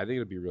 Yeah, I think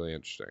it'd be really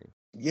interesting.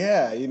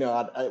 Yeah,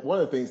 one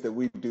of the things that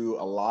we do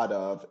a lot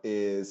of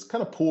is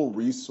kind of pool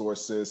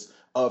resources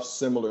of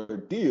similar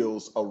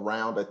deals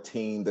around a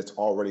team that's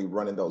already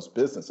running those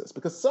businesses.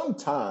 Because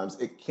sometimes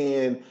it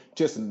can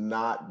just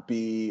not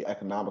be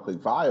economically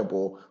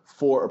viable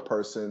for a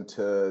person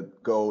to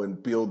go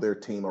and build their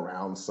team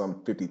around some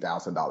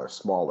 $50,000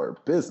 smaller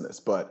business.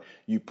 But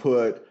you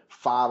put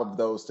 5 of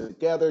those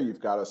together,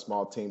 you've got a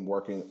small team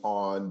working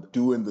on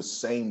doing the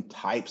same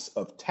types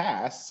of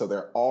tasks. So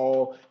they're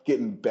all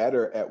getting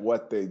better at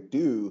what they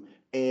do,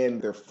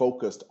 and they're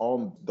focused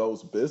on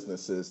those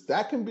businesses.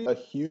 That can be a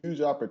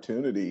huge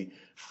opportunity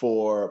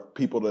for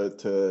people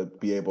to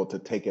be able to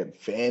take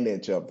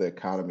advantage of the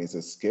economies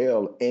of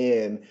scale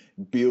and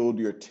build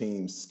your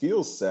team's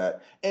skill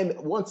set. And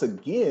once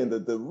again,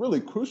 the really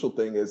crucial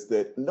thing is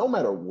that no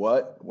matter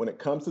what, when it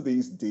comes to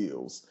these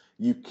deals,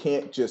 you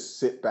can't just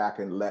sit back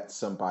and let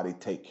somebody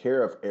take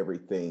care of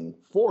everything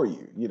for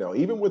you.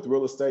 Even with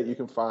real estate, you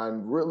can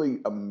find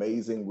really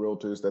amazing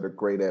realtors that are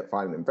great at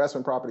finding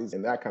investment properties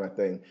and that kind of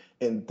thing.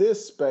 In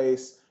this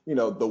space,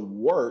 the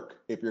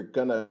work, if you're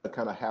gonna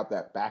kind of have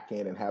that back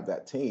end and have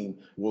that team,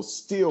 will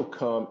still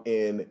come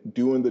in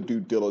doing the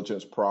due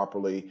diligence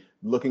properly,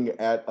 looking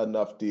at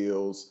enough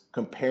deals,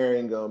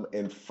 comparing them,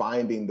 and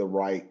finding the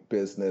right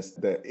business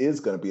that is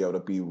going to be able to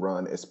be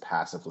run as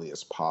passively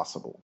as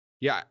possible.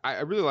 Yeah, I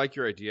really like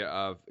your idea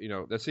of,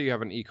 let's say you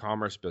have an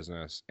e-commerce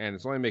business and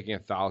it's only making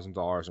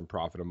 $1,000 in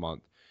profit a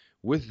month.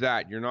 With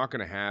that, you're not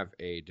going to have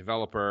a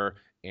developer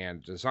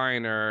and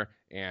designer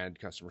and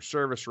customer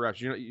service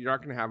reps. You're not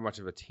going to have much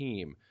of a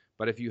team.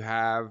 But if you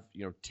have,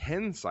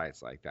 10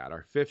 sites like that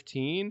or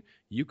 15,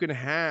 you can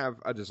have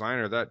a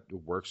designer that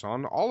works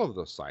on all of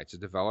those sites, a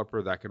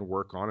developer that can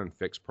work on and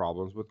fix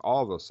problems with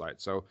all of those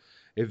sites. So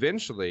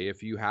eventually,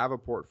 if you have a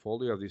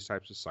portfolio of these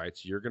types of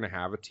sites, you're going to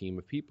have a team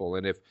of people.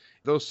 And if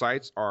those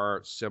sites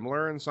are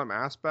similar in some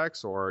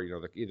aspects, or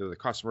either the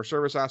customer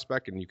service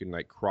aspect, and you can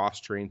like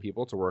cross-train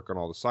people to work on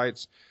all the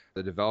sites,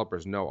 the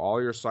developers know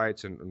all your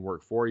sites and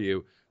work for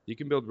you, you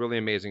can build really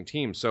amazing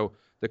teams. So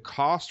the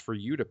cost for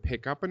you to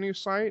pick up a new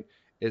site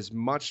is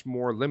much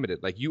more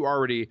limited. Like you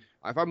already,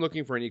 if I'm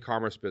looking for an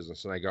e-commerce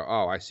business and I go,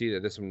 oh, I see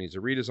that this one needs a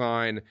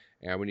redesign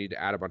and we need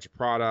to add a bunch of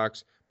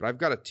products, but I've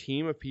got a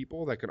team of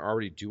people that can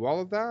already do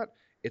all of that,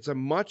 it's a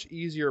much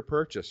easier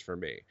purchase for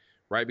me,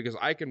 right? Because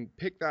I can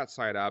pick that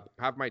site up,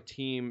 have my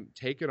team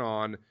take it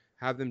on,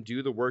 have them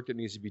do the work that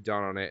needs to be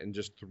done on it, and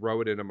just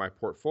throw it into my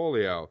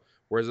portfolio.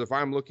 Whereas if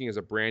I'm looking as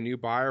a brand new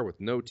buyer with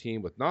no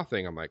team, with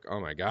nothing, I'm like, oh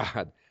my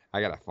God, I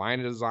got to find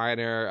a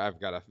designer.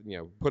 I've got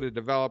to, put a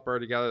developer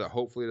together that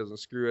hopefully doesn't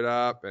screw it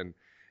up, and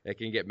it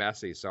can get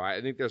messy. So I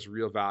think there's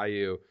real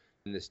value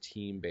in this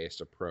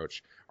team-based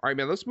approach. All right,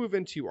 man, let's move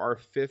into our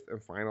fifth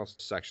and final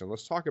section.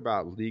 Let's talk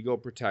about legal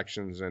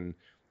protections and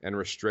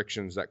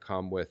restrictions that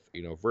come with,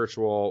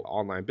 virtual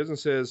online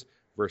businesses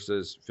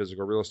versus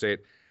physical real estate.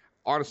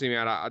 Honestly,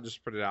 man, I'll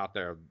just put it out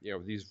there.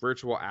 These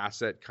virtual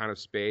asset kind of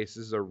space,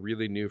 this is a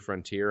really new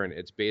frontier, and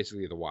it's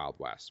basically the Wild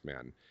West,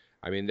 man.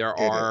 I mean, there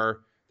aren't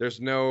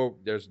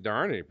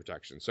any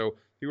protections. So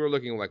people are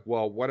looking like,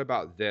 well, what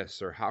about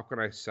this? Or how can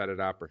I set it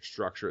up or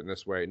structure it in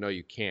this way? No,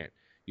 you can't.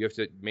 You have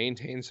to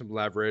maintain some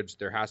leverage.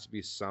 There has to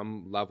be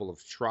some level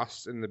of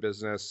trust in the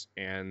business,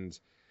 and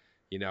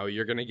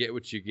you're going to get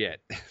what you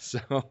get.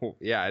 So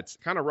yeah, it's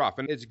kind of rough,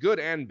 and it's good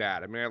and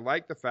bad. I mean, I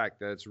like the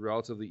fact that it's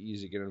relatively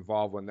easy to get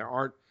involved when there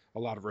aren't a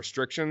lot of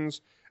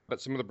restrictions,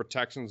 but some of the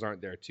protections aren't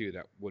there too.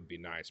 That would be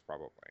nice,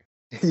 probably.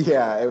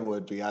 Yeah, it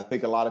would be. I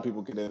think a lot of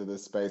people get into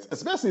this space,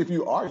 especially if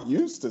you are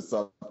used to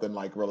something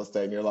like real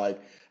estate and you're like,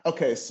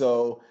 okay,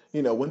 so,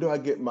 when do I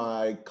get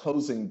my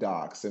closing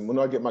docs, and when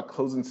do I get my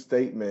closing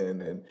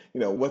statement, and,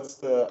 what's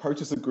the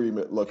purchase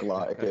agreement look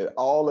like, and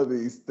all of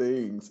these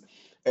things.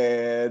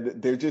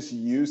 And they're just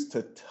used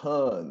to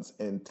tons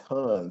and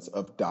tons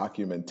of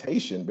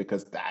documentation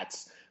because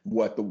that's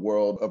what the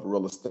world of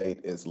real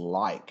estate is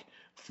like.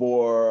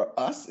 For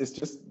us, it's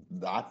just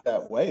not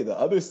that way. The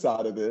other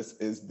side of this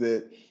is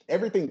that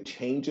everything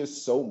changes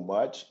so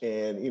much.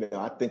 And,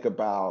 I think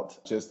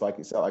about, just like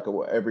you said, like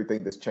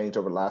everything that's changed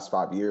over the last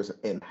 5 years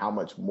and how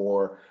much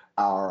more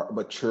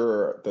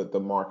mature the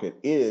market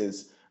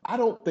is. I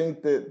don't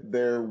think that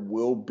there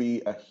will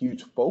be a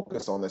huge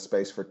focus on this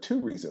space for two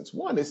reasons.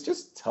 One, it's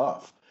just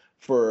tough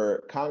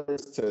for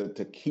Congress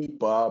to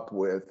keep up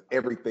with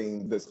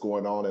everything that's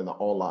going on in the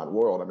online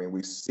world. I mean,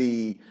 we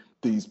see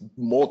these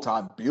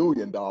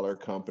multi-billion-dollar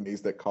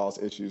companies that cause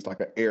issues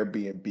like an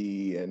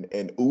Airbnb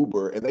and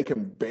Uber, and they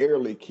can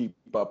barely keep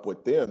up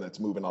with them. That's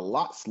moving a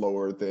lot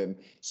slower than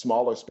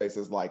smaller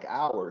spaces like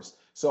ours.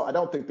 So I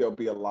don't think there'll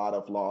be a lot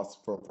of loss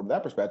from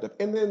that perspective.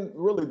 And then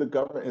really the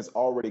government has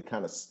already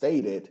kind of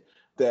stated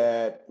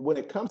that when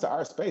it comes to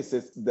our space,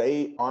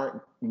 they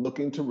aren't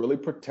looking to really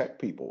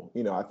protect people.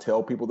 I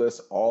tell people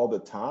this all the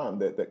time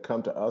that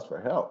come to us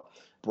for help.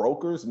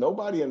 Brokers,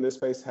 nobody in this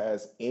space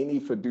has any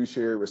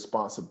fiduciary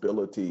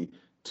responsibility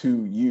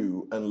to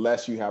you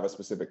unless you have a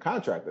specific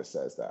contract that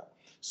says that.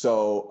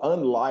 So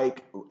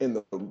unlike in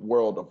the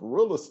world of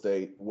real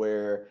estate,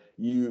 where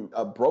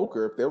a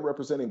broker, if they're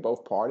representing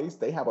both parties,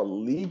 they have a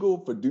legal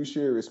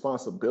fiduciary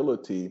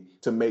responsibility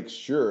to make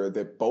sure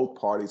that both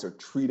parties are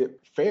treated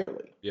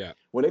fairly. Yeah.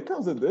 When it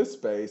comes to this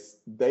space,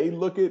 they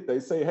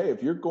say, hey,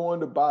 if you're going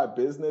to buy a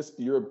business,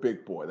 you're a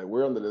big boy, that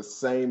we're under the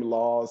same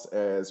laws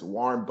as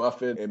Warren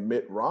Buffett and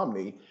Mitt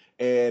Romney.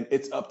 And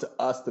it's up to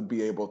us to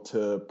be able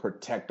to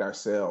protect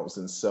ourselves.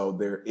 And so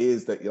there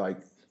is that,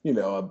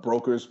 a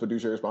broker's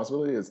fiduciary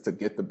responsibility is to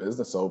get the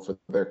business sold for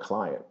their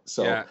client.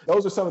 So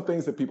Those are some of the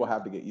things that people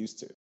have to get used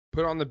to.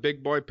 Put on the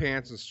big boy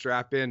pants and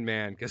strap in,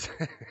 man, because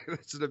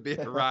it's going to be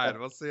a ride.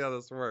 We'll see how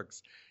this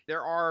works.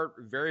 There are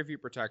very few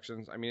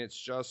protections. I mean, it's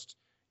just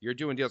you're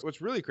doing deals.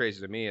 What's really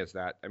crazy to me is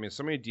that,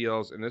 so many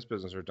deals in this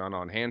business are done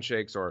on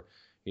handshakes or,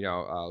 a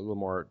little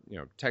more,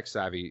 tech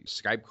savvy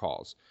Skype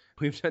calls.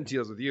 We've done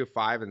deals with you,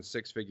 5- and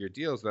 6-figure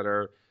deals that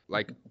are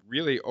like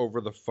really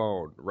over the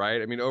phone,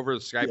 right? I mean, over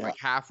Skype, like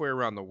halfway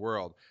around the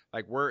world.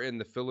 Like we're in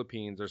the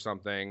Philippines or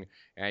something,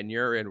 and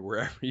you're in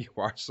wherever you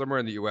are, somewhere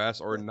in the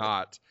US or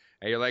not.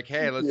 And you're like,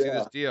 hey, let's see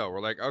this deal.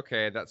 We're like,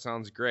 okay, that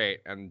sounds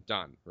great, and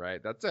done,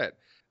 right? That's it.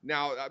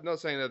 Now, I'm not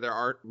saying that there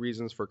aren't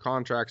reasons for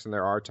contracts, and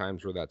there are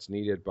times where that's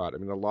needed, but a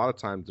lot of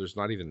times there's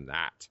not even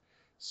that.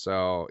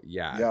 So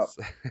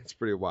it's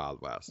pretty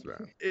Wild West,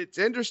 man. It's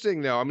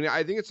interesting though.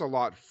 I think it's a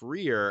lot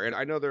freer, and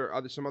I know there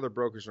are some other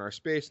brokers in our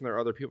space, and there are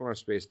other people in our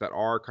space that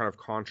are kind of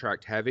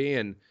contract heavy,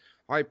 and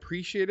I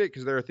appreciate it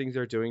because there are things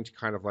they're doing to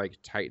kind of like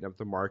tighten up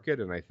the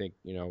market, and I think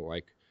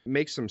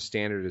make some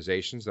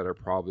standardizations that are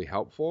probably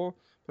helpful.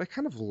 But I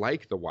kind of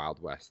like the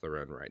Wild West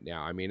they're in right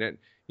now.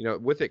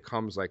 With it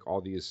comes like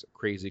all these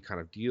crazy kind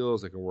of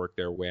deals that can work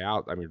their way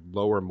out.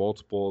 Lower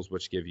multiples,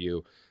 which give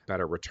you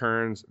better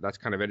returns. That's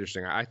kind of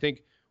interesting. I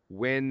think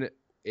when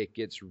it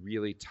gets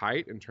really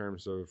tight in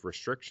terms of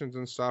restrictions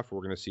and stuff,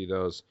 we're going to see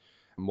those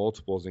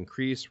multiples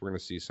increase, we're going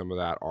to see some of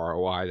that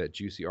ROI, that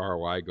juicy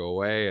ROI go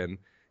away. And,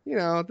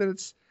 then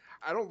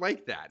I don't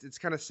like that. It's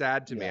kind of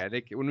sad to me. I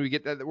think when we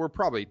get that, we're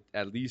probably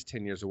at least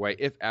 10 years away,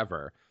 if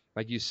ever.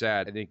 Like you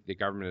said, I think the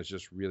government is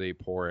just really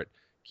poor at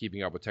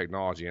keeping up with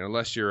technology. And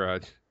unless you're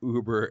a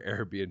Uber,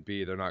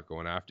 Airbnb, they're not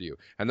going after you.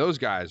 And those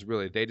guys,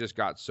 really, they just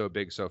got so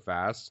big so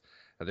fast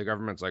that the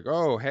government's like,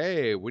 oh,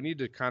 hey, we need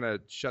to kind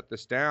of shut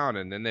this down.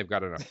 And then they've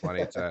got enough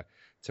money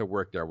to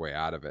work their way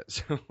out of it.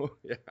 So,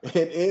 yeah.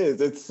 It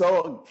is. It's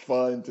so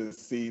fun to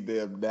see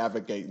them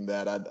navigating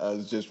that. I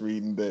was just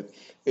reading that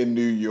in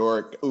New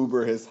York,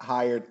 Uber has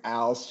hired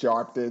Al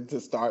Sharpton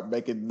to start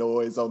making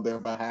noise on their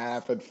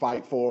behalf and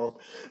fight for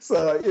them.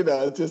 So,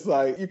 it's just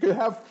like you can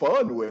have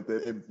fun with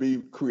it and be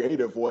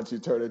creative once you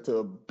turn into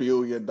a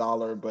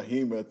billion-dollar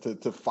behemoth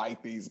to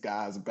fight these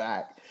guys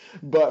back.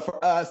 But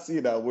for us,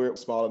 we're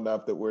small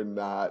enough that we're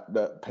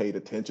not paid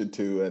attention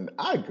to. And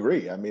I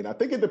agree. I mean, I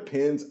think it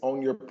depends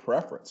on your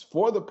preference.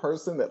 For the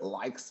person that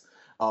likes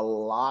a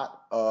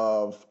lot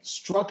of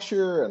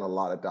structure and a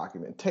lot of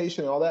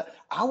documentation and all that,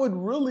 I would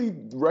really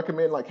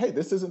recommend like, hey,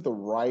 this isn't the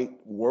right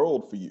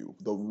world for you.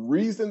 The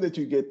reason that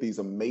you get these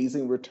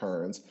amazing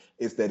returns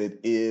is that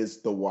it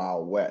is the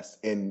Wild West.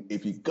 And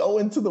if you go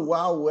into the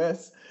Wild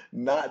West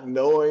not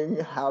knowing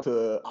how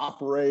to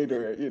operate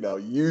or,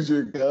 use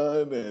your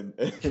gun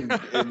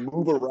and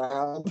move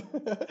around.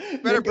 You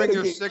better bring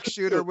your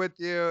 6-shooter with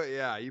you.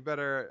 Yeah, you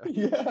better.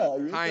 Yeah,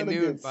 high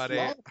noon, buddy.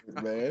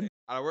 Man.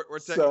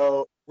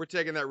 We're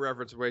taking that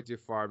reference way too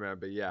far, man.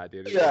 But yeah,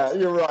 dude. Yeah,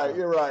 you're right.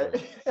 You're right.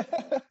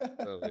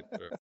 Totally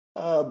true.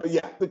 But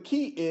yeah, the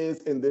key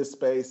is in this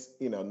space,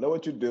 know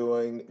what you're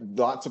doing.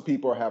 Lots of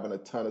people are having a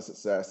ton of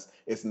success.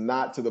 It's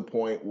not to the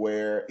point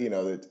where,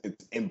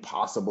 it's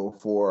impossible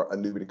for a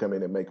newbie to come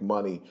in and make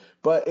money.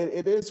 But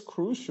it is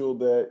crucial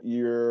that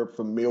you're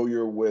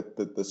familiar with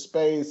the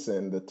space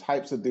and the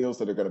types of deals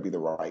that are going to be the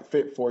right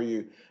fit for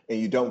you, and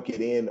you don't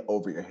get in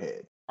over your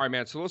head. All right,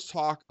 man. So let's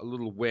talk a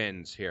little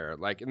wins here.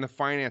 Like in the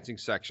financing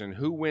section,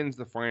 who wins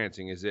the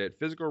financing? Is it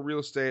physical real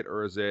estate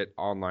or is it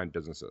online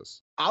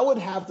businesses? I would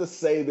have to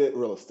say that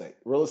real estate.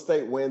 Real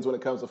estate wins when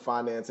it comes to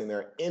financing. There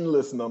are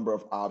endless number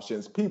of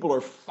options. People are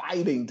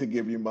fighting to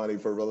give you money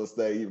for real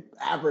estate,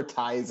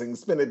 advertising,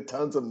 spending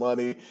tons of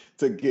money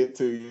to get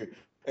to you.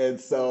 And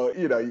so,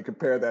 you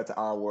compare that to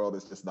our world,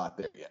 it's just not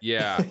there yet.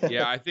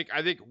 Yeah. I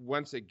think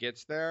once it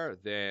gets there,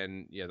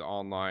 then the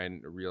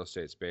online real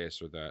estate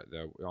space or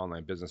the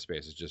online business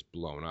space is just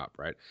blown up,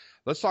 right?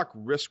 Let's talk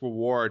risk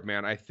reward,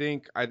 man. I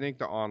think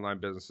the online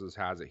businesses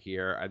has it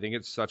here. I think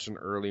it's such an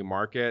early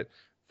market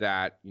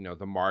that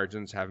the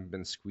margins haven't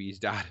been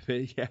squeezed out of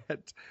it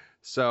yet.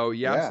 So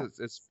yes,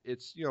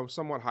 it's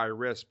somewhat high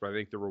risk, but I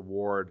think the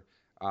reward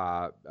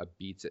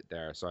beats it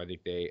there. So I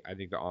think the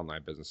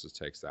online businesses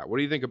takes that. What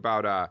do you think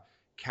about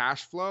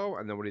cash flow?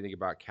 And then what do you think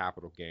about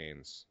capital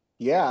gains?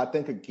 Yeah, I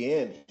think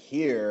again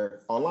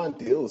here, online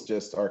deals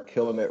just are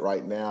killing it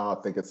right now.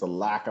 I think it's a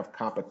lack of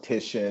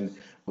competition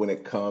when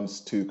it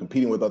comes to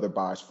competing with other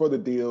buyers for the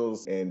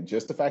deals, and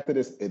just the fact that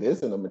it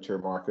is in a mature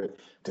market,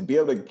 to be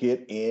able to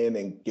get in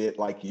and get,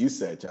 like you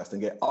said, Justin,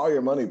 get all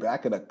your money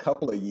back in a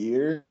couple of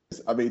years.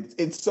 I mean,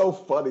 it's so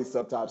funny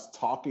sometimes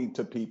talking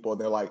to people, and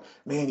they're like,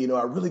 man,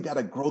 I really got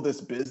to grow this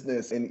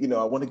business and,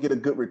 I want to get a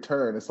good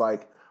return. It's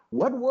like,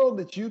 what world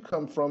did you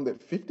come from that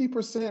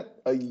 50%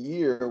 a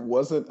year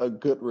wasn't a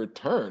good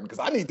return? Because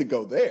I need to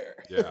go there.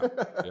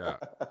 Yeah.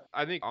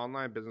 I think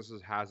online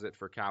businesses has it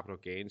for capital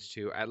gains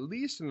too, at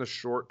least in the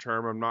short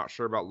term. I'm not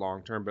sure about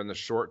long term, but in the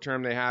short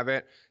term they have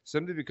it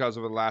simply because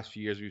over the last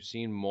few years we've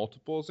seen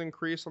multiples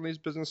increase on these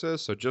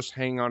businesses. So just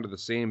hanging on to the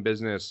same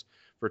business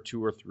for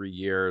 2 or 3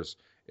 years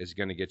is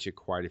going to get you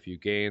quite a few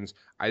gains.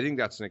 I think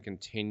that's going to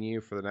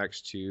continue for the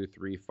next 2,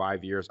 3,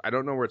 5 years. I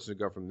don't know where it's going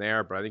to go from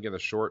there, but I think in the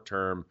short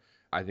term,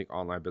 I think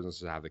online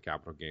businesses have the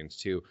capital gains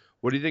too.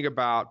 What do you think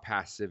about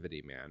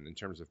passivity, man, in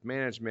terms of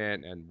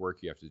management and work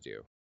you have to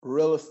do?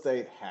 Real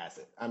estate has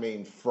it. I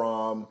mean,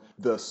 from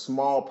the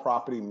small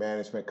property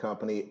management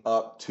company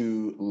up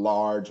to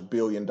large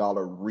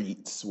billion-dollar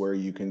REITs where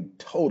you can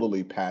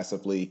totally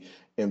passively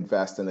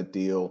invest in a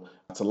deal.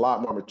 It's a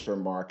lot more mature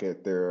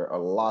market. There are a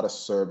lot of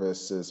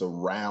services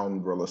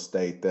around real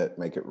estate that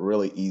make it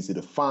really easy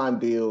to find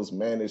deals,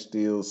 manage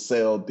deals,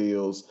 sell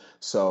deals.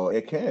 So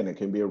it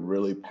can be a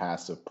really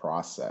passive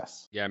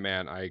process. Yeah,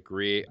 man, I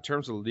agree. In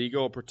terms of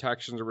legal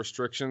protections or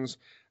restrictions,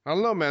 I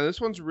don't know, man.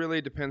 This one's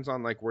really depends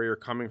on like where you're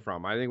coming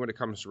from. I think when it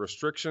comes to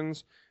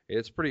restrictions,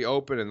 it's pretty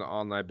open in the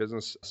online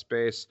business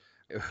space.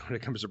 When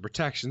it comes to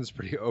protections,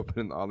 pretty open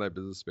in the online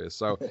business space.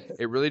 So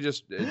it really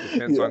just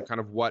depends on kind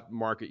of what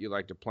market you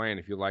like to play in.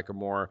 If you like a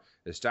more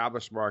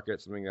established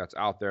market, something that's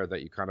out there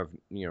that you kind of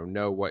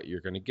know what you're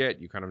going to get,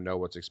 you kind of know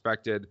what's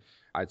expected.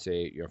 I'd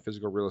say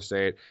physical real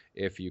estate.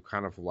 If you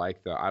kind of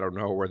like I don't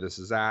know where this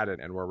is at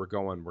and where we're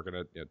going, we're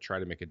going to try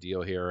to make a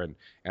deal here,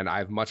 and I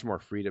have much more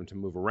freedom to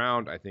move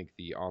around. I think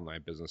the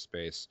online business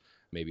space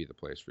may be the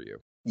place for you.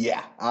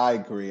 Yeah, I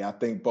agree. I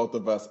think both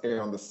of us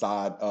err on the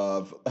side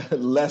of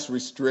less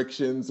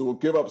restrictions. We'll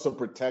give up some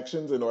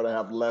protections in order to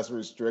have less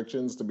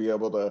restrictions to be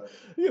able to,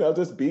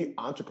 just be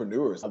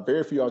entrepreneurs.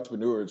 Very few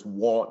entrepreneurs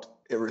want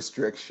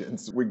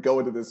restrictions. We go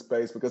into this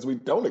space because we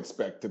don't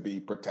expect to be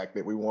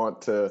protected. We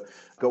want to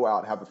go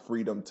out, have the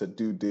freedom to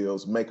do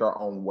deals, make our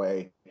own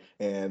way.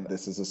 And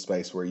this is a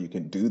space where you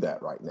can do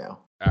that right now.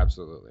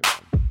 Absolutely.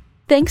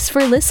 Thanks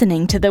for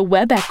listening to the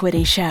Web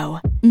Equity Show.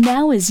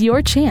 Now is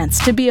your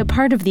chance to be a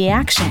part of the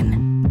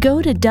action.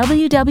 Go to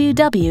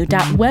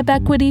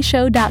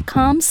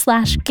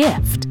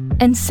www.webequityshow.com/gift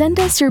and send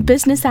us your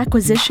business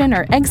acquisition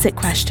or exit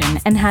question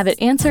and have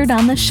it answered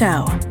on the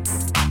show.